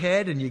scratch your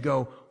head and you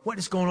go, what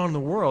is going on in the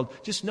world?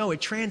 Just know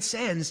it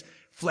transcends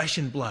flesh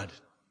and blood.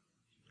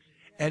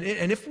 And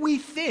if we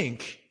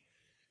think,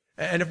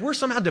 and if we're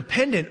somehow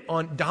dependent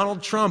on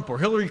Donald Trump or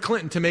Hillary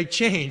Clinton to make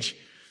change,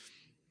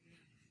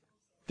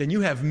 then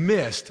you have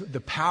missed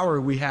the power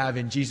we have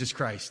in Jesus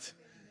Christ.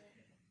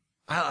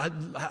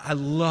 I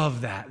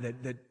love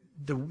that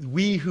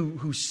we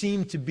who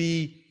seem to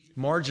be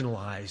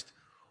marginalized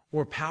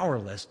or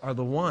powerless are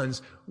the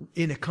ones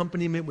in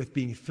accompaniment with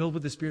being filled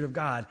with the Spirit of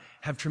God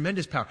have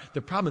tremendous power.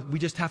 The problem is we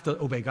just have to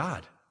obey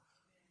God.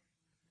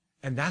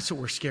 And that's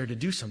what we're scared to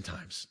do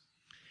sometimes.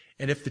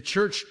 And if the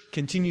church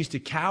continues to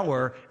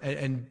cower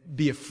and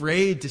be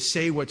afraid to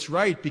say what's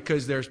right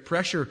because there's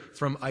pressure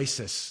from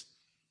ISIS,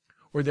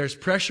 or there's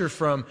pressure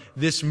from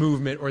this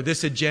movement or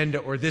this agenda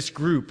or this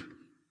group,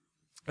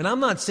 and I'm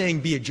not saying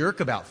be a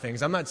jerk about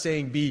things. I'm not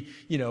saying be,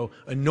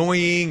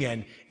 annoying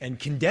and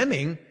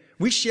condemning.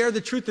 We share the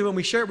truth, and when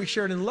we share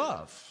it in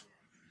love.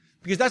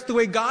 Because that's the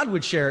way God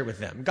would share it with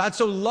them. God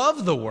so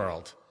loved the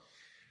world.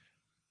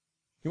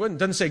 He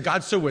doesn't say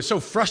God was so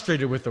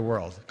frustrated with the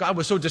world. God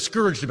was so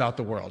discouraged about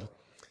the world.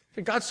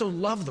 But God so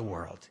loved the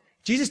world.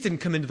 Jesus didn't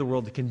come into the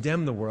world to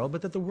condemn the world,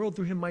 but that the world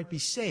through him might be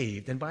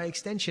saved, and by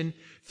extension,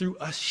 through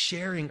us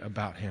sharing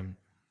about him.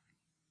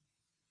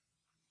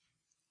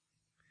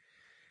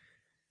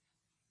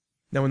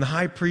 Now, when the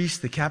high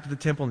priest, the captain of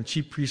the temple, and the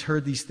chief priests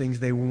heard these things,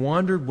 they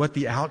wondered what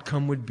the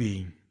outcome would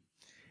be.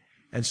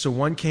 And so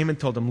one came and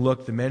told him,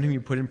 look, the men whom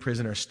you put in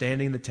prison are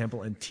standing in the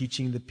temple and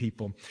teaching the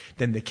people.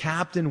 Then the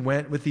captain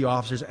went with the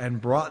officers and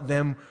brought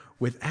them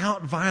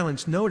without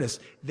violence. Notice,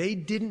 they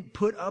didn't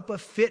put up a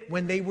fit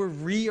when they were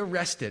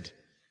rearrested.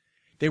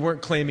 They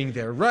weren't claiming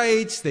their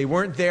rights. They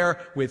weren't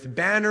there with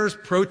banners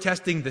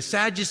protesting the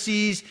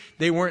Sadducees.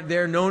 They weren't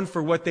there known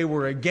for what they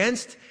were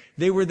against.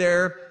 They were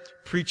there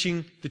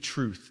preaching the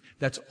truth.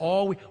 That's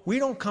all we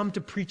don't come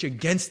to preach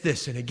against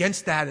this and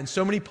against that. And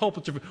so many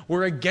pulpits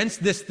we're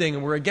against this thing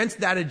and we're against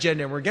that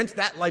agenda and we're against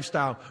that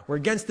lifestyle. We're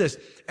against this.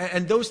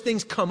 And those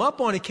things come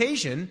up on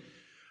occasion,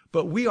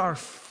 but we are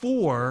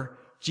for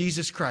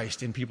Jesus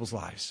Christ in people's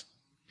lives.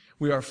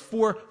 We are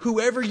for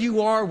whoever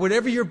you are,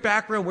 whatever your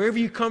background, wherever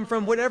you come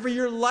from, whatever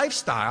your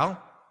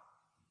lifestyle.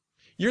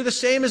 You're the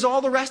same as all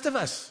the rest of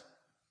us.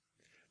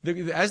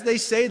 As they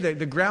say,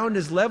 the ground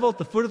is level at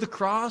the foot of the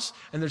cross,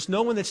 and there's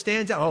no one that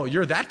stands out. Oh,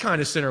 you're that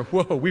kind of sinner.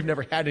 Whoa, we've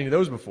never had any of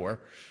those before.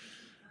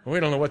 We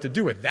don't know what to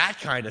do with that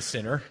kind of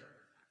sinner.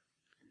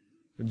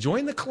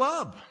 Join the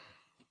club.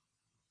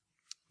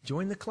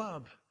 Join the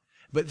club.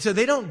 But so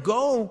they don't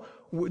go,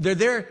 they're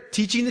there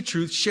teaching the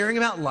truth, sharing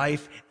about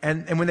life,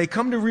 and when they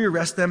come to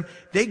rearrest them,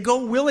 they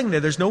go willingly.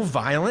 There's no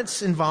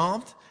violence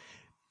involved.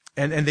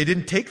 And they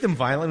didn't take them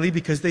violently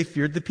because they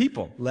feared the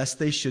people, lest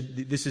they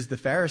should, this is the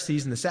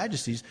Pharisees and the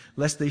Sadducees,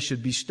 lest they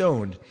should be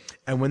stoned.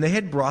 And when they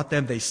had brought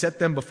them, they set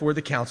them before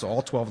the council,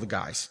 all 12 of the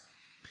guys.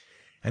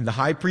 And the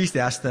high priest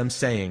asked them,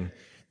 saying,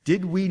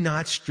 did we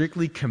not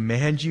strictly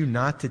command you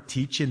not to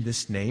teach in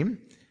this name?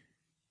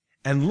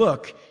 And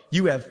look,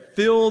 you have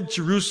filled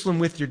Jerusalem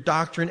with your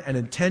doctrine and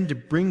intend to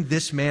bring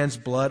this man's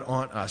blood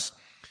on us.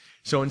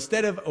 So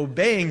instead of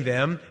obeying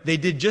them, they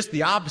did just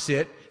the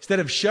opposite. Instead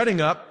of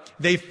shutting up,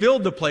 they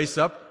filled the place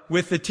up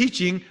with the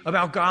teaching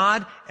about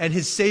God and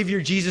His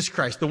Savior, Jesus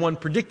Christ, the one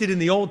predicted in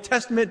the Old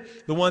Testament,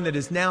 the one that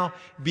is now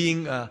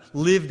being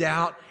lived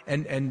out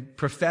and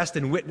professed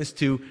and witnessed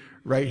to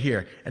right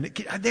here. And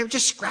they were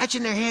just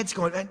scratching their heads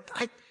going,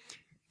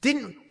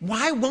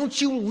 why won't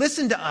you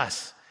listen to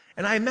us?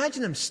 And I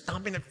imagine them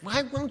stomping it.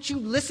 Why won't you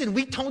listen?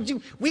 We told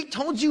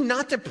you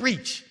not to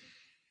preach.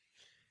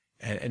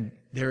 And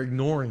they're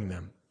ignoring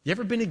them. You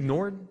ever been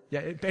ignored?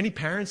 Yeah. Any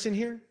parents in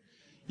here?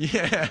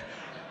 Yeah.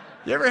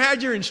 You ever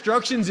had your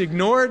instructions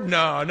ignored?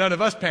 No, none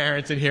of us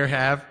parents in here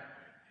have.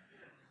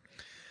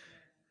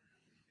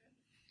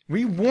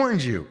 We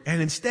warned you.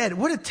 And instead,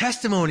 what a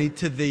testimony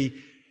to the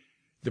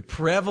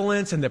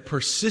prevalence and the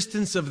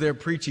persistence of their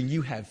preaching.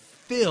 You have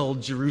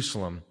filled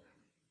Jerusalem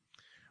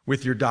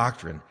with your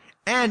doctrine.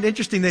 And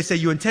interesting, they say,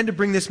 you intend to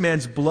bring this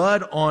man's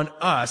blood on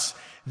us.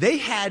 They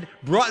had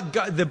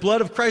brought the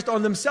blood of Christ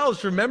on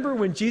themselves. Remember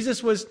when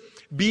Jesus was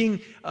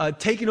being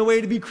taken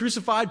away to be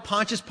crucified,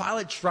 Pontius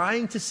Pilate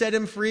trying to set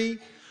him free,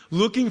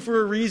 looking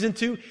for a reason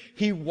to,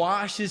 he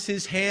washes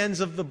his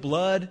hands of the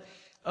blood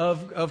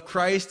of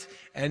Christ.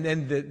 And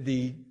then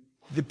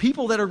the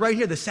people that are right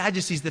here, the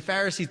Sadducees, the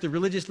Pharisees, the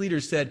religious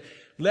leaders said,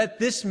 let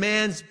this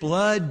man's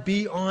blood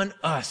be on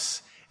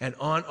us and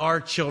on our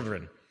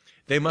children.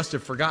 They must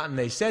have forgotten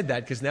they said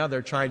that, because now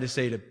they're trying to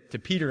say to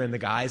Peter and the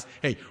guys,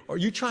 hey, are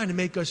you trying to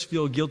make us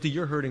feel guilty?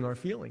 You're hurting our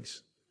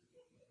feelings.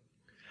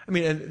 I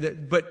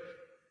mean, but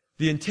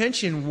the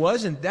intention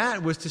wasn't that.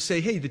 It was to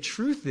say, hey, the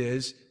truth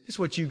is, this is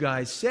what you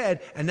guys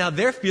said, and now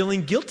they're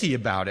feeling guilty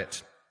about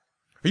it.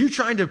 Are you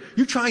trying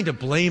to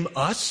blame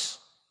us?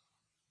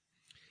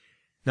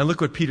 Now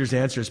look what Peter's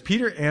answer is.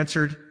 Peter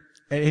answered,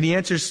 and he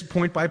answers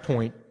point by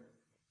point,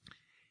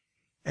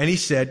 and he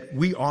said,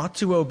 we ought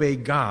to obey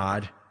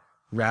God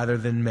rather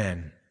than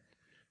men.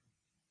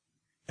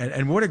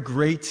 And what a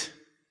great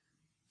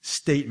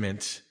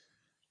statement.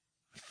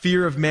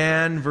 Fear of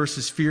man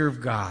versus fear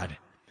of God. I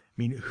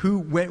mean,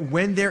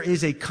 when there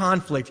is a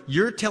conflict,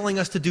 you're telling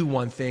us to do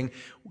one thing,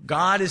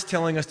 God is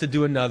telling us to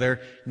do another.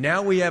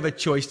 Now we have a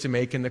choice to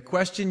make, and the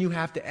question you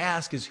have to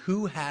ask is,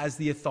 who has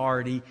the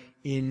authority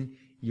in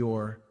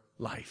your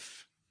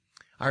life?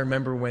 I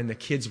remember when the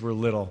kids were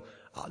little,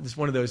 this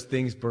one of those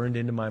things burned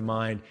into my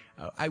mind.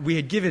 We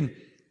had given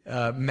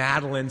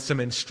Madeline some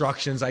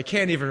instructions. I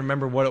can't even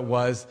remember what it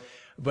was,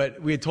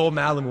 but we had told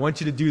Madeline, we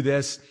want you to do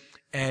this,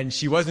 and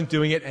she wasn't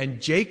doing it,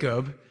 and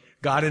Jacob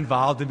got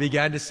involved and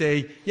began to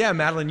say, yeah,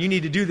 Madeline, you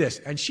need to do this.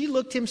 And she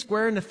looked him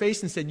square in the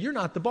face and said, you're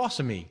not the boss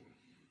of me.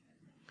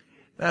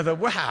 And I thought,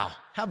 wow,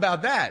 how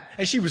about that?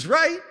 And she was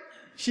right.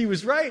 She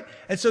was right.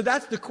 And so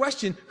that's the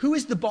question. Who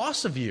is the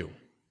boss of you?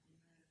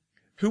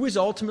 Who is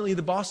ultimately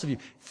the boss of you?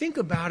 Think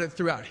about it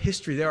throughout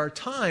history. There are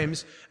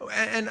times,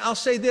 and I'll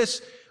say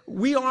this,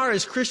 we are,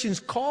 as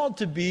Christians, called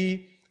to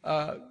be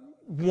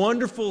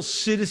wonderful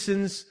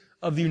citizens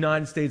of the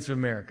United States of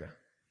America.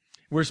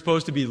 We're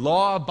supposed to be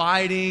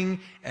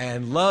law-abiding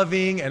and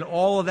loving and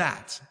all of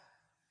that.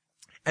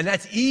 And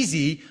that's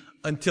easy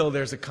until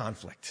there's a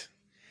conflict.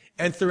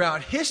 And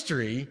throughout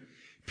history,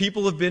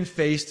 people have been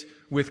faced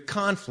with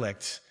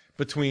conflict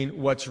between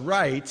what's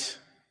right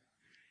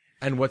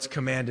and what's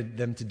commanded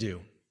them to do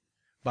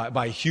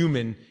by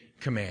human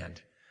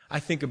command.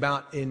 I think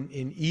about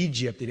in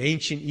Egypt, in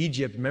ancient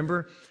Egypt,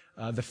 remember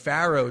the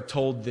Pharaoh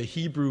told the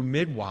Hebrew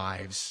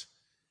midwives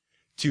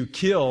to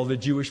kill the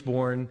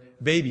Jewish-born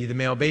baby, the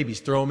male babies,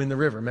 throw them in the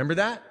river. Remember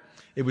that?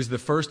 It was the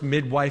first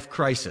midwife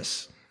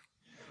crisis.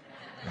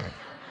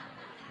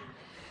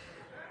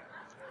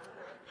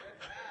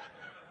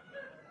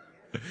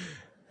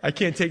 I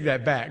can't take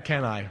that back,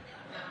 can I?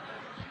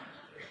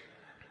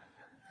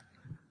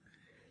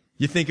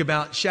 You think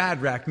about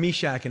Shadrach,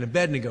 Meshach, and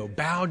Abednego,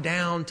 bow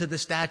down to the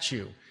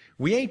statue.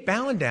 We ain't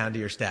bowing down to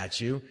your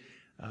statue.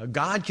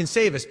 God can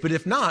save us, but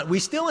if not, we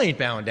still ain't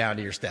bowing down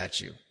to your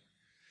statue.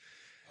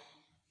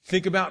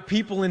 Think about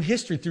people in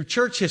history, through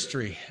church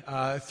history,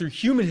 through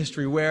human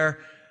history, where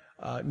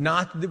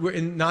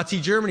in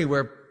Nazi Germany,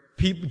 where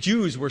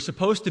Jews were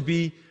supposed to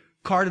be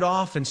carted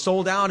off and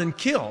sold out and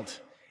killed.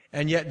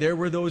 And yet there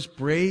were those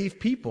brave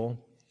people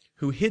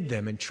who hid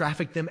them and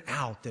trafficked them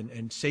out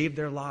and saved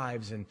their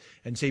lives and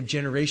saved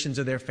generations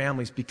of their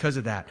families because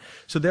of that.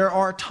 So there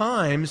are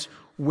times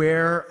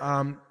where,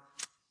 and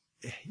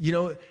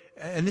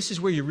this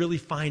is where you really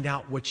find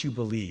out what you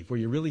believe, where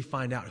you really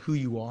find out who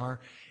you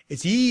are.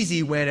 It's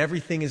easy when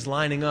everything is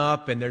lining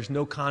up and there's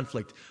no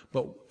conflict.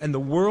 And the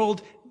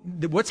world,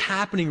 what's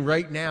happening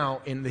right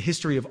now in the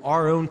history of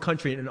our own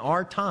country and in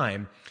our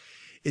time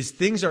is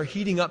things are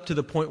heating up to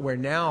the point where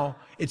now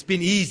it's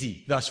been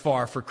easy thus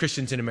far for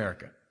Christians in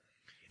America.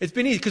 It's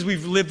been easy because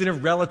we've lived in a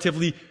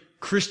relatively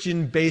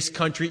Christian-based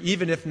country,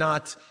 even if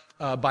not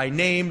by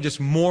name, just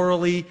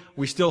morally.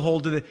 We still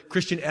hold to the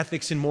Christian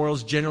ethics and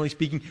morals, generally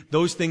speaking.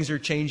 Those things are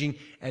changing.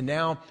 And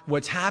now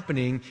what's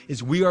happening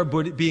is we are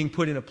being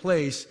put in a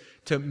place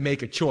to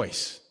make a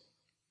choice.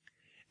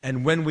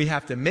 And when we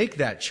have to make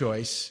that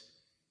choice,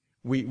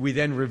 we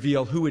then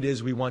reveal who it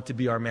is we want to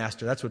be our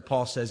master. That's what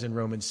Paul says in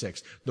Romans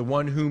 6. The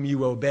one whom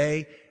you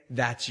obey,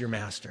 that's your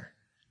master.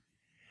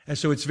 And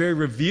so it's very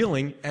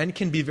revealing and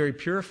can be very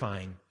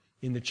purifying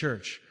in the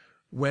church.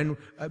 When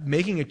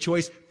making a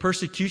choice,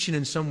 persecution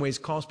in some ways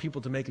calls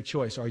people to make a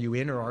choice. Are you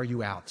in or are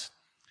you out?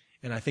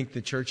 And I think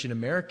the church in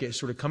America is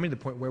sort of coming to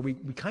the point where we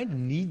kind of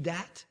need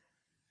that.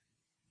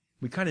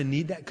 We kind of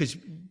need that because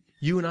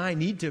you and I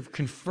need to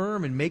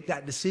confirm and make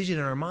that decision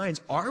in our minds.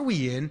 Are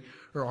we in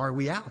or are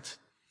we out?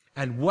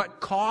 And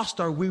what cost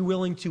are we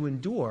willing to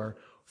endure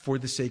for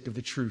the sake of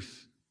the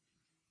truth?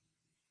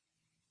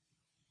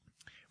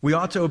 We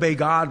ought to obey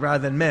God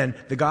rather than men.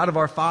 The God of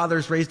our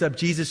fathers raised up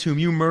Jesus, whom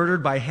you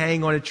murdered by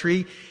hanging on a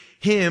tree.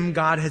 Him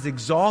God has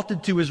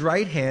exalted to his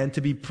right hand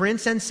to be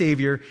Prince and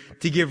Savior,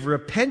 to give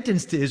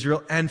repentance to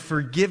Israel and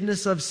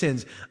forgiveness of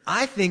sins.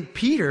 I think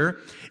Peter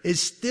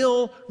is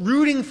still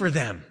rooting for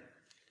them.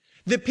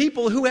 The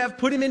people who have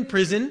put him in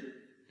prison,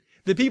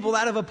 the people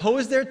that have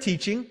opposed their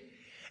teaching,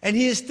 and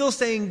he is still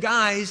saying,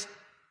 guys,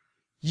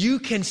 you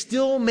can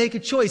still make a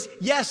choice.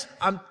 Yes,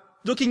 I'm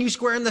looking you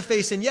square in the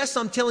face, and yes,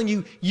 I'm telling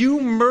you, you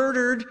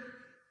murdered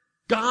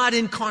God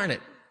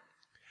incarnate.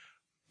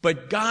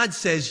 But God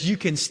says you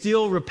can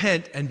still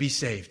repent and be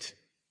saved.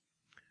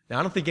 Now,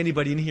 I don't think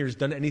anybody in here has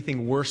done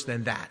anything worse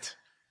than that.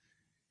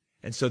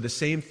 And so the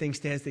same thing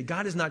stands today.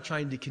 God is not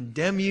trying to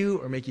condemn you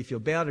or make you feel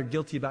bad or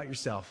guilty about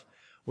yourself.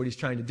 What he's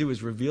trying to do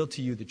is reveal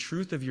to you the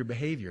truth of your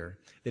behavior,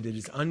 that it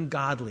is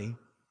ungodly,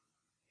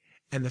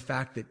 and the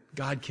fact that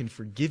God can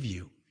forgive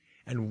you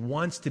and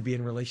wants to be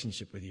in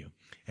relationship with you.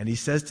 And he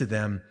says to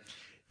them,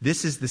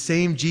 this is the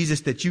same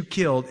Jesus that you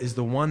killed is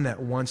the one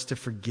that wants to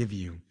forgive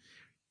you.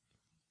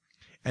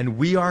 And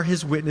we are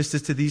his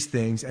witnesses to these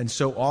things, and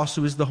so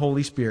also is the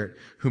Holy Spirit,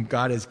 whom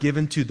God has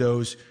given to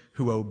those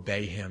who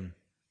obey him.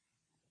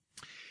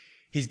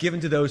 He's given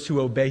to those who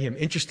obey him.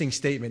 Interesting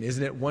statement,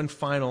 isn't it? One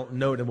final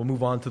note, and we'll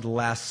move on to the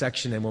last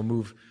section, and we'll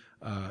move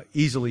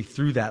easily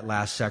through that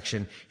last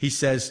section. He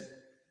says,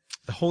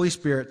 the Holy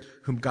Spirit,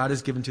 whom God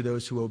has given to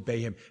those who obey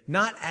him.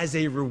 Not as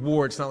a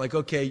reward. It's not like,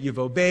 okay, you've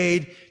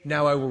obeyed,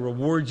 now I will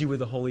reward you with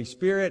the Holy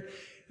Spirit.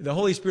 The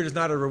Holy Spirit is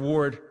not a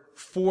reward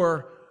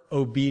for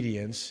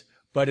obedience,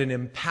 but an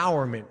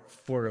empowerment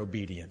for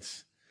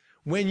obedience.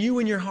 When you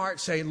in your heart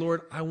say,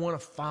 Lord, I want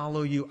to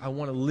follow you, I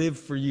want to live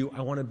for you,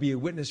 I want to be a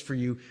witness for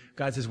you,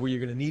 God says, well, you're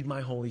going to need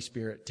my Holy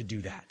Spirit to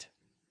do that.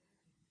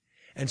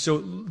 And so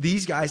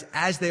these guys,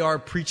 as they are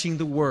preaching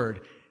the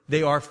word,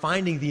 they are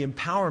finding the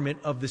empowerment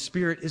of the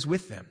Spirit is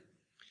with them.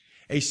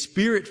 A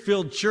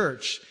Spirit-filled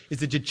church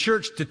is a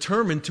church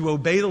determined to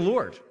obey the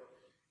Lord.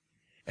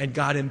 And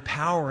God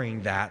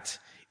empowering that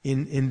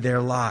in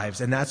their lives.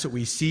 And that's what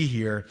we see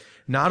here.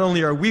 Not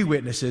only are we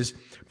witnesses,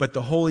 but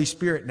the Holy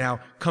Spirit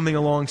now coming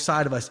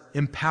alongside of us,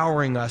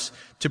 empowering us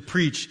to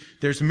preach.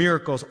 There's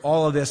miracles,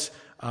 all of this,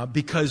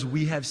 because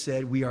we have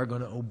said we are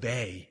going to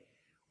obey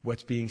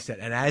what's being said.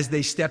 And as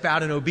they step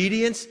out in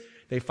obedience,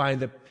 they find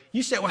that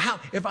you say, well,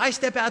 if I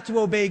step out to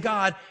obey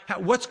God,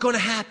 what's going to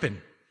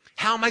happen?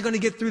 How am I going to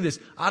get through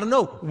this? I don't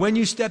know. When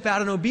you step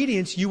out in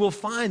obedience, you will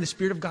find the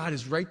Spirit of God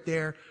is right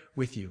there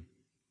with you.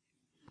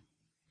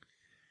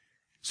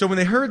 So when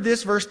they heard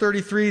this, verse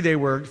 33, they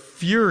were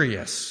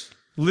furious,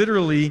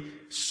 literally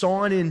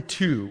sawn in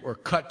two or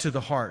cut to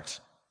the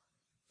heart,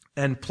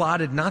 and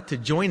plotted not to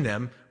join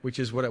them, which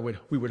is what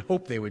we would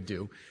hope they would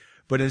do,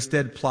 but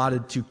instead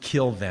plotted to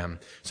kill them.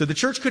 So the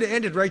church could have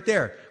ended right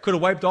there. Could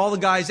have wiped all the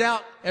guys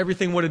out.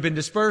 Everything would have been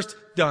dispersed.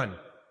 Done.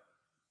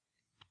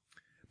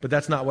 But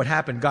that's not what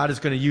happened. God is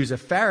going to use a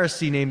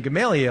Pharisee named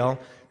Gamaliel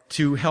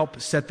to help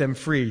set them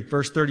free.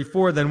 Verse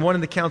 34, then one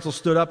in the council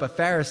stood up, a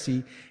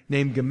Pharisee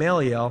named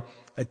Gamaliel,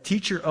 a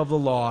teacher of the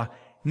law,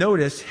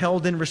 notice,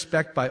 held in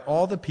respect by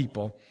all the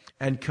people,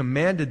 and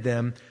commanded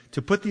them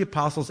to put the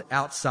apostles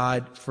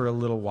outside for a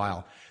little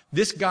while.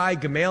 This guy,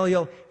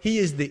 Gamaliel, he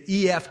is the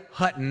E.F.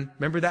 Hutton.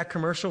 Remember that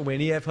commercial? When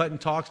E.F. Hutton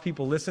talks,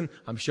 people listen.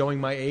 I'm showing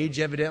my age,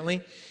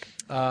 evidently.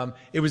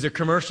 It was a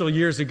commercial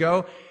years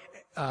ago.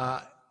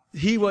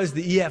 He was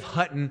the E.F.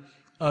 Hutton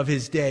of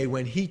his day.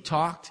 When he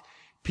talked,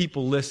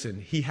 people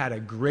listened. He had a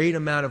great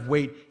amount of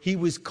weight. He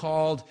was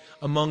called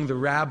among the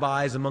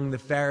rabbis, among the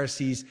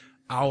Pharisees,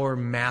 our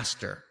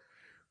master.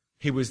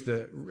 He was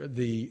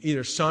the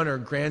either son or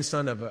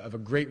grandson of a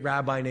great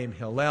rabbi named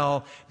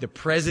Hillel, the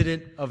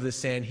president of the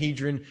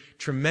Sanhedrin,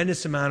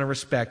 tremendous amount of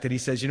respect. And he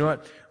says, you know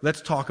what?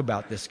 Let's talk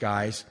about this,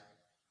 guys.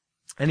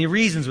 And he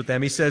reasons with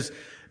them. He says,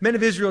 men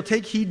of Israel,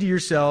 take heed to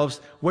yourselves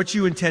what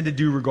you intend to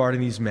do regarding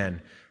these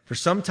men. For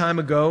some time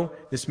ago,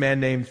 this man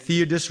named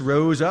Theudas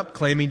rose up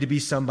claiming to be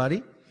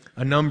somebody.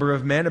 A number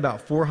of men,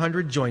 about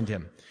 400, joined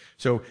him.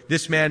 So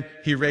this man,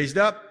 he raised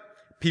up,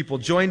 people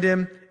joined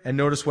him, and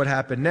notice what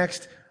happened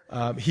next.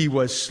 He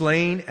was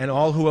slain, and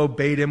all who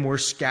obeyed him were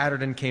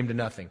scattered and came to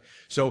nothing.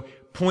 So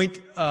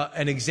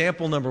an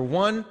example number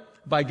one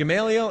by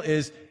Gamaliel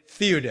is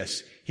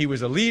Theudas. He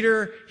was a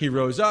leader, he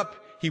rose up,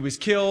 he was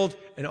killed,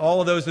 and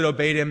all of those that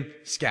obeyed him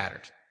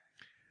scattered.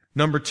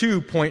 Number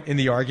 2 point in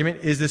the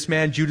argument is this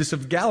man Judas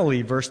of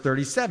Galilee, verse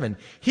 37.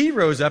 He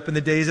rose up in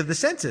the days of the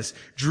census,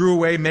 drew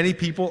away many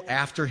people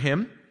after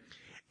him,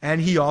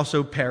 and he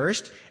also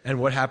perished. And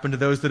what happened to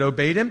those that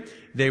obeyed him?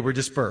 They were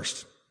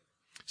dispersed.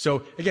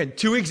 So again,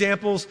 2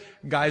 examples.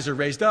 Guys are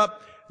raised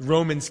up,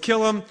 Romans kill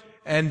them,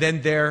 and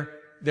then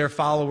their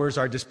followers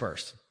are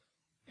dispersed.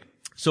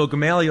 So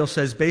Gamaliel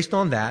says, based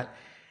on that,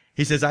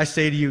 he says, I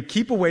say to you,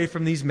 keep away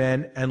from these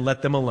men and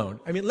let them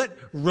alone. I mean, let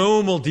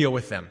Rome will deal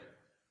with them.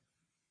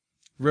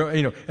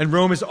 And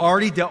Rome has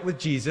already dealt with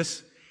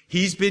Jesus.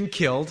 He's been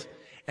killed.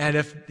 And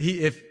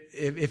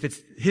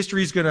if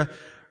history is going to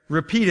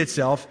repeat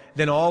itself,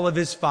 then all of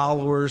his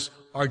followers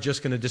are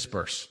just going to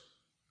disperse.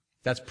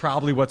 That's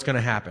probably what's going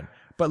to happen.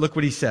 But look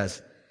what he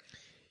says.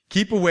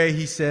 Keep away,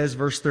 he says,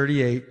 verse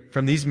 38,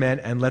 from these men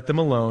and let them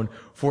alone.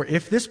 For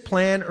if this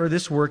plan or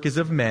this work is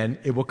of men,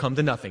 it will come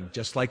to nothing,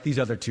 just like these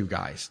other 2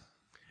 guys.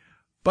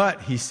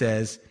 But, he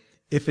says,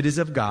 if it is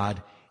of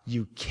God,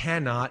 you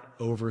cannot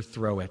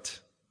overthrow it,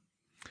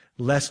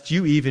 lest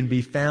you even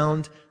be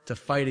found to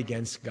fight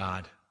against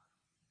God.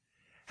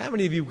 How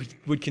many of you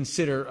would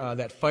consider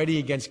that fighting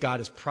against God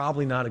is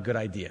probably not a good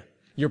idea?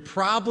 You're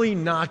probably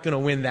not going to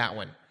win that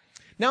one.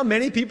 Now,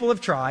 many people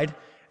have tried,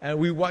 and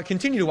we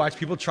continue to watch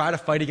people try to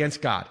fight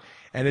against God,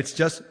 and it's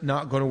just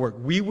not going to work.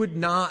 We would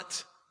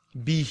not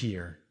be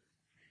here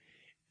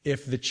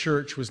if the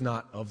church was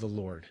not of the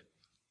Lord.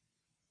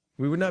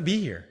 We would not be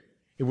here.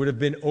 It would have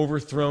been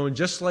overthrown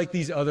just like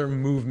these other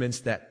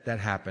movements that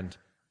happened.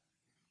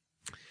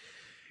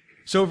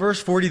 So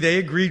verse 40, they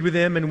agreed with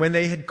him, and when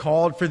they had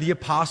called for the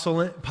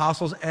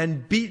apostles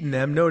and beaten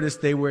them, notice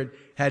they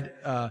had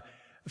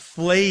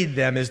flayed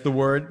them is the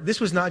word. This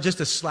was not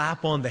just a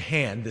slap on the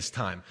hand this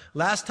time.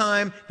 Last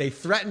time, they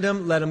threatened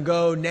them, let them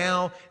go.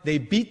 Now, they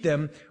beat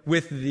them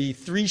with the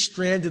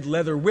 3-stranded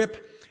leather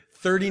whip.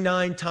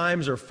 39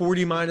 times, or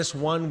 40 minus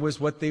 1 was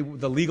what the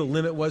legal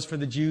limit was for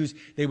the Jews.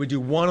 They would do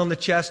 1 on the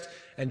chest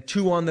and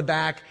 2 on the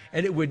back,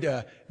 and it would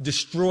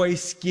destroy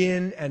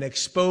skin and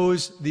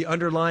expose the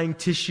underlying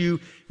tissue.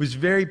 It was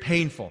very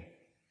painful.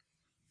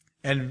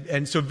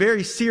 And so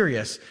very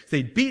serious.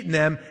 They'd beaten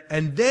them,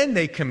 and then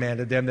they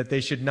commanded them that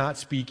they should not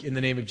speak in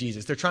the name of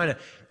Jesus. They're trying to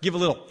give a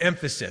little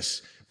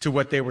emphasis to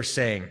what they were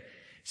saying.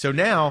 So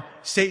now,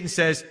 Satan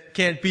says,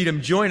 can't beat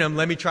them, join them.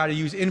 Let me try to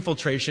use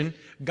infiltration.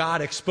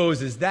 God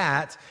exposes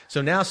that.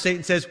 So now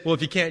Satan says, well,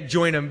 if you can't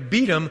join them,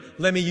 beat them,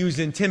 let me use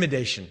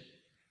intimidation.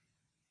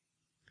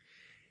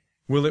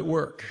 Will it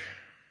work?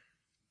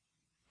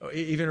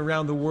 Even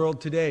around the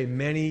world today,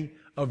 many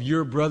of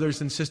your brothers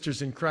and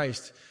sisters in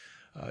Christ,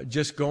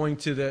 just going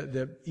to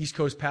the East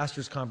Coast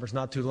Pastors Conference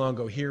not too long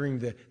ago, hearing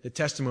the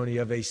testimony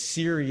of a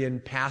Syrian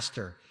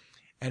pastor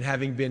and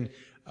having been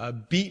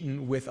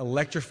beaten with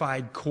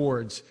electrified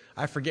cords,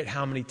 I forget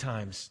how many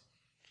times,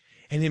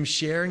 and him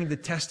sharing the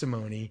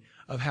testimony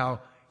of how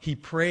he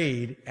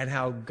prayed and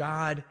how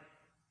God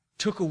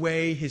took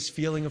away his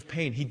feeling of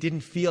pain. He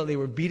didn't feel, they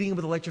were beating him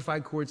with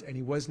electrified cords, and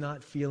he was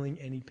not feeling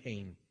any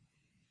pain.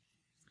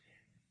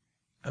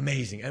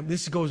 Amazing. And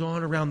this goes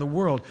on around the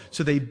world.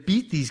 So they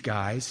beat these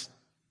guys,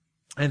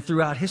 and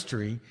throughout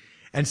history,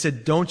 and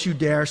said, don't you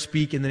dare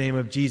speak in the name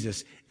of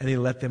Jesus. And they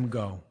let them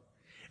go.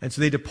 And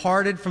so they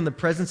departed from the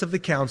presence of the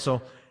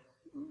council.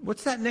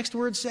 What's that next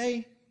word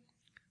say?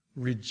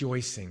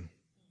 Rejoicing.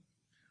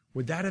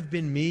 Would that have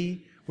been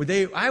me?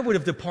 I would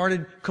have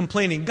departed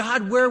complaining,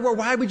 God,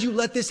 why would you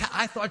let this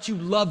I thought you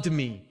loved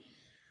me.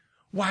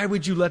 Why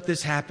would you let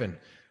this happen?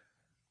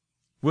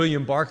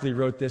 William Barclay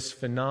wrote this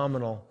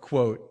phenomenal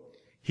quote.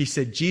 He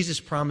said, Jesus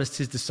promised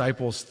his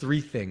disciples 3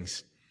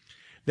 things.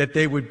 that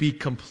they would be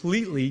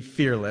completely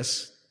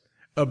fearless,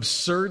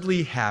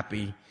 absurdly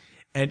happy,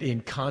 and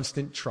in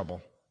constant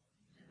trouble.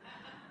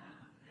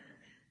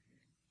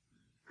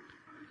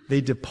 They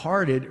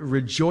departed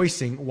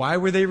rejoicing. Why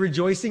were they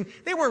rejoicing?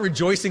 They weren't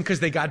rejoicing because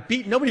they got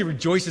beaten. Nobody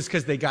rejoices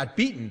because they got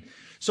beaten.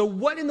 So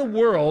what in the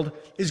world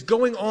is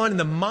going on in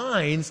the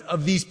minds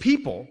of these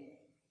people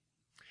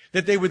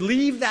that they would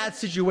leave that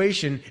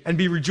situation and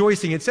be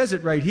rejoicing? It says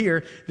it right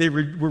here. They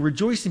were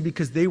rejoicing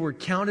because they were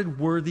counted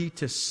worthy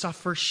to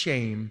suffer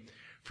shame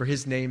for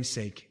his name's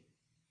sake.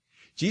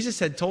 Jesus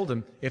had told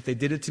them, if they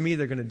did it to me,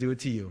 they're going to do it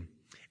to you.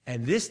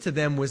 And this to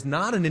them was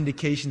not an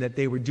indication that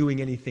they were doing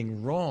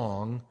anything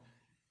wrong.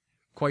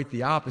 Quite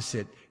the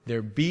opposite.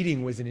 Their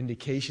beating was an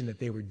indication that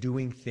they were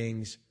doing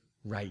things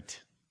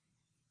right.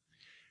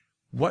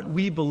 What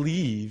we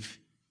believe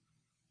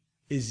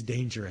is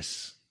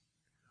dangerous.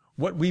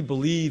 What we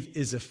believe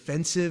is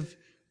offensive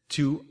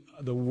to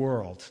the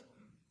world.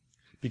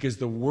 Because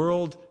the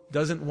world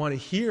doesn't want to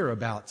hear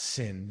about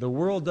sin. The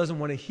world doesn't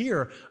want to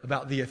hear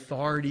about the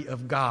authority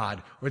of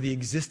God or the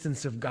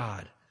existence of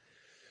God.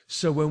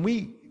 So when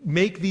we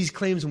make these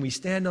claims, when we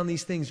stand on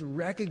these things,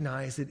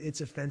 recognize that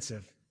it's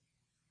offensive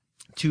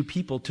to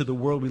people, to the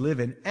world we live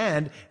in.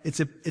 And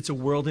it's a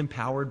world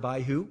empowered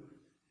by who?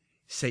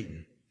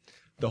 Satan.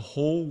 The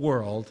whole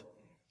world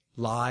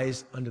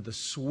lies under the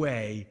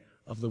sway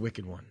of the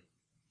wicked one.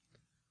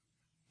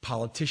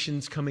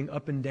 Politicians coming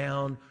up and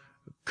down,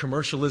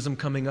 commercialism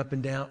coming up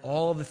and down,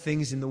 all the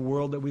things in the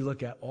world that we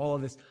look at, all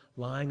of this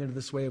lying under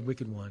the sway of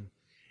wicked one.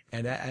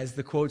 And as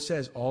the quote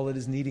says, all that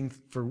is needed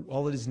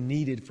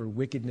for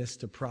wickedness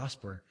to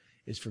prosper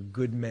is for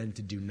good men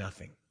to do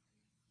nothing.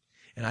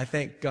 And I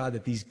thank God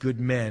that these good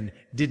men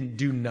didn't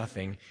do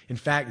nothing. In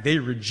fact, they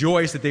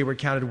rejoiced that they were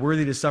counted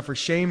worthy to suffer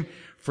shame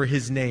for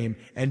his name.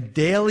 And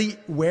daily,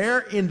 where?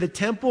 In the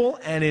temple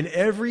and in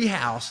every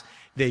house,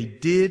 they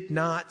did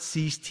not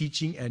cease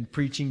teaching and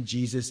preaching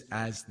Jesus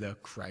as the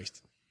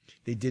Christ.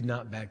 They did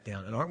not back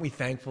down. And aren't we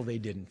thankful they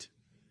didn't?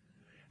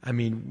 I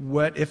mean,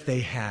 what if they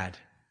had?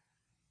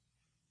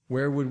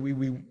 Where would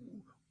we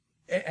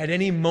at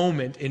any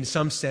moment, in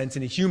some sense,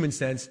 in a human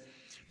sense,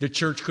 the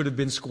church could have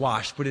been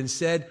squashed. But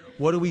instead,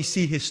 what do we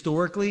see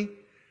historically?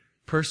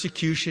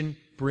 Persecution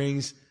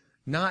brings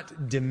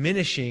not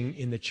diminishing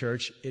in the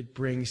church, it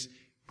brings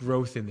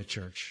growth in the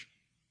church.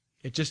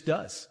 It just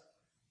does.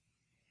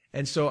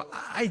 And so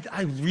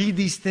I read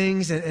these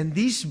things, and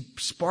these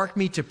spark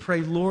me to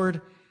pray,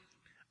 Lord,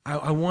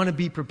 I want to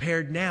be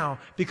prepared now,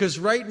 because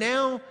right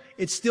now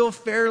it's still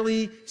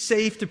fairly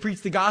safe to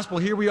preach the gospel.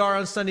 Here we are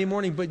on Sunday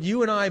morning, but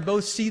you and I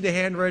both see the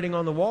handwriting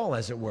on the wall,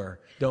 as it were,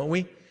 don't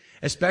we?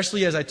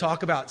 Especially as I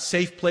talk about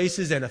safe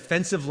places and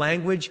offensive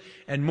language,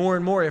 and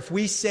more, if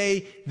we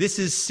say this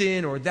is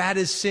sin or that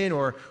is sin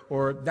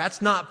or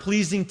that's not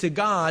pleasing to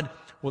God,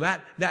 well,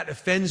 that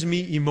offends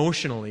me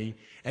emotionally,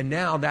 and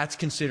now that's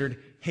considered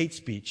hate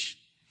speech.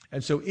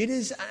 And so it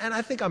is, and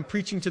I think I'm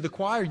preaching to the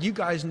choir. You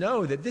guys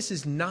know that this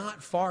is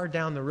not far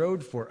down the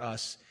road for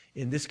us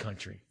in this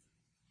country.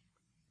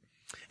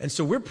 And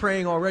so we're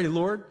praying already,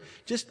 Lord,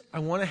 I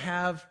want to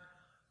have,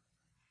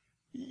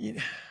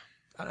 and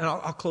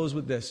I'll close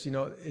with this.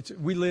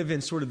 We live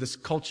in sort of this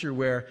culture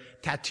where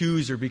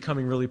tattoos are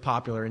becoming really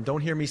popular. And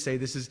don't hear me say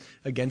this is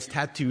against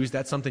tattoos.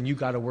 That's something you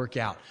got to work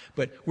out.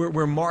 But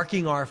we're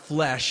marking our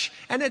flesh.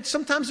 And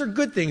sometimes they're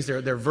good things.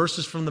 They're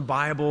verses from the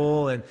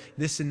Bible and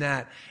this and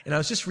that. And I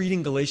was just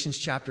reading Galatians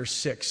chapter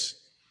 6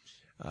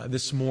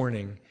 this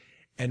morning.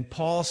 And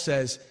Paul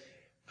says,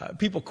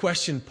 people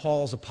question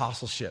Paul's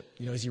apostleship.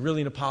 Is he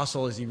really an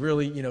apostle? Is he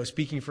really,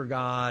 speaking for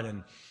God?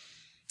 And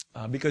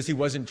because he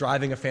wasn't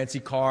driving a fancy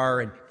car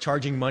and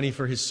charging money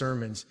for his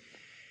sermons.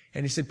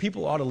 And he said,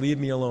 people ought to leave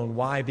me alone.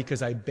 Why?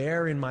 Because I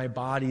bear in my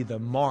body the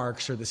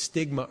marks or the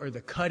stigma or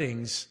the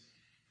cuttings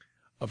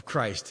of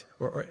Christ.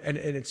 And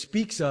it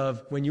speaks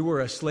of when you were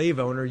a slave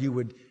owner, you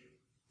would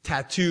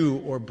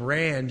tattoo or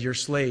brand your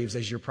slaves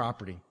as your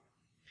property.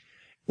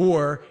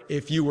 Or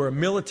if you were a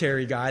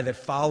military guy that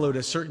followed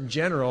a certain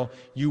general,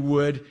 you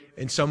would,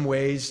 in some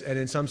ways and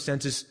in some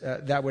senses,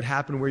 that would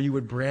happen where you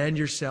would brand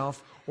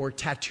yourself or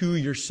tattoo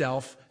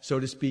yourself, so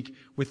to speak,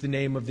 with the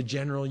name of the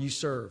general you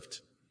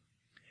served.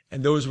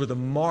 And those were the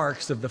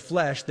marks of the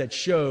flesh that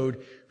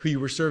showed who you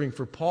were serving.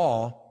 For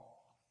Paul,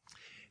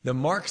 the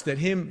marks for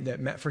him that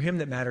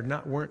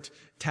mattered weren't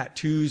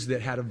tattoos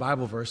that had a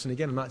Bible verse. And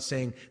again, I'm not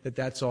saying that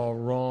that's all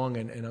wrong,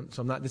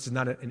 this is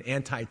not an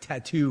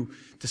anti-tattoo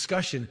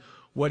discussion.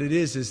 What it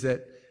is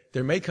that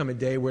there may come a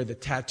day where the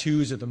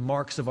tattoos are the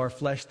marks of our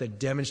flesh that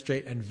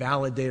demonstrate and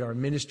validate our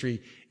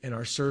ministry and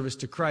our service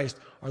to Christ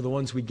are the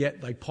ones we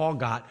get, like Paul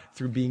got,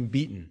 through being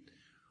beaten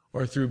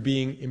or through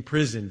being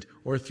imprisoned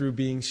or through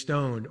being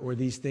stoned, or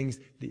these things,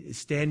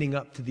 standing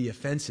up to the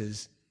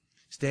offenses,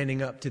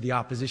 standing up to the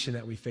opposition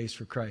that we face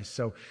for Christ.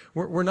 So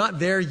we're not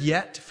there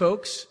yet,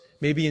 folks,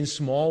 maybe in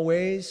small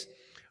ways,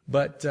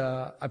 but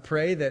I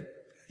pray that,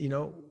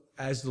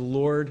 as the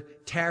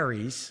Lord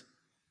tarries,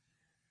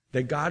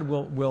 that God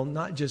will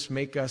not just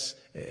make us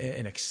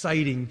an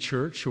exciting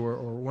church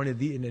or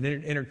an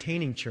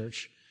entertaining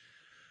church,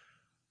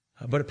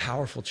 but a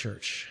powerful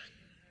church,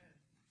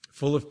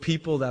 full of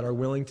people that are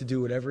willing to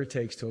do whatever it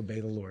takes to obey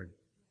the Lord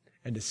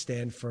and to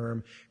stand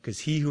firm, because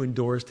he who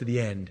endures to the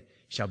end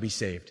shall be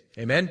saved.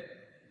 Amen?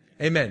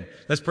 Amen.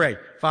 Let's pray.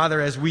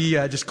 Father, as we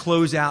just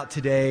close out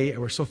today,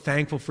 we're so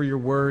thankful for your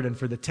word and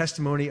for the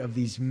testimony of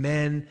these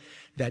men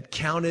that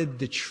counted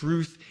the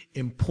truth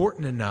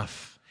important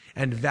enough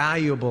and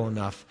valuable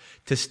enough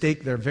to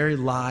stake their very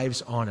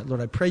lives on it.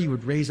 Lord, I pray you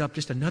would raise up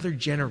just another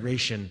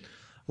generation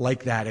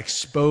like that,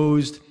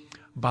 exposed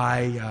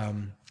by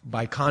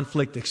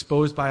conflict,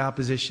 exposed by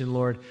opposition,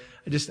 Lord.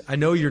 I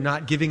know you're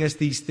not giving us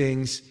these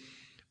things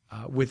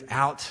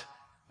without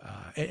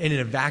and in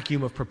a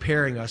vacuum of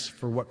preparing us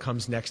for what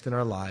comes next in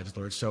our lives,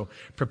 Lord. So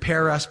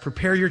prepare us,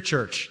 prepare your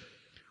church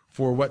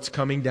for what's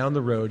coming down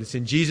the road. It's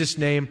in Jesus'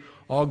 name,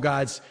 all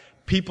God's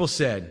people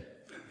said,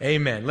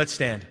 amen. Let's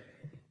stand.